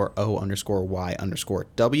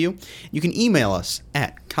F_O_Y_W. You can email us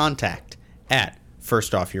at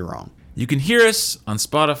contact@firstoffourwrong. You can hear us on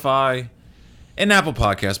Spotify and Apple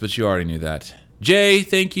Podcasts, but you already knew that. Jay,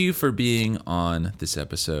 thank you for being on this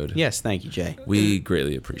episode. Yes, thank you, Jay. We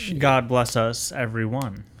greatly appreciate it. God bless us,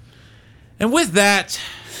 everyone. And with that,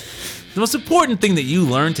 the most important thing that you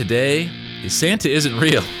learned today is Santa isn't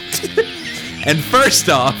real. And first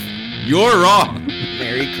off, you're wrong.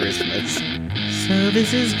 Merry Christmas. So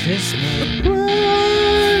this is Christmas.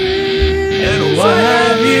 And what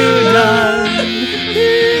have you done?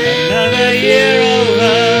 Another year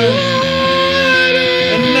over.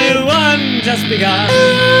 A new one just begun.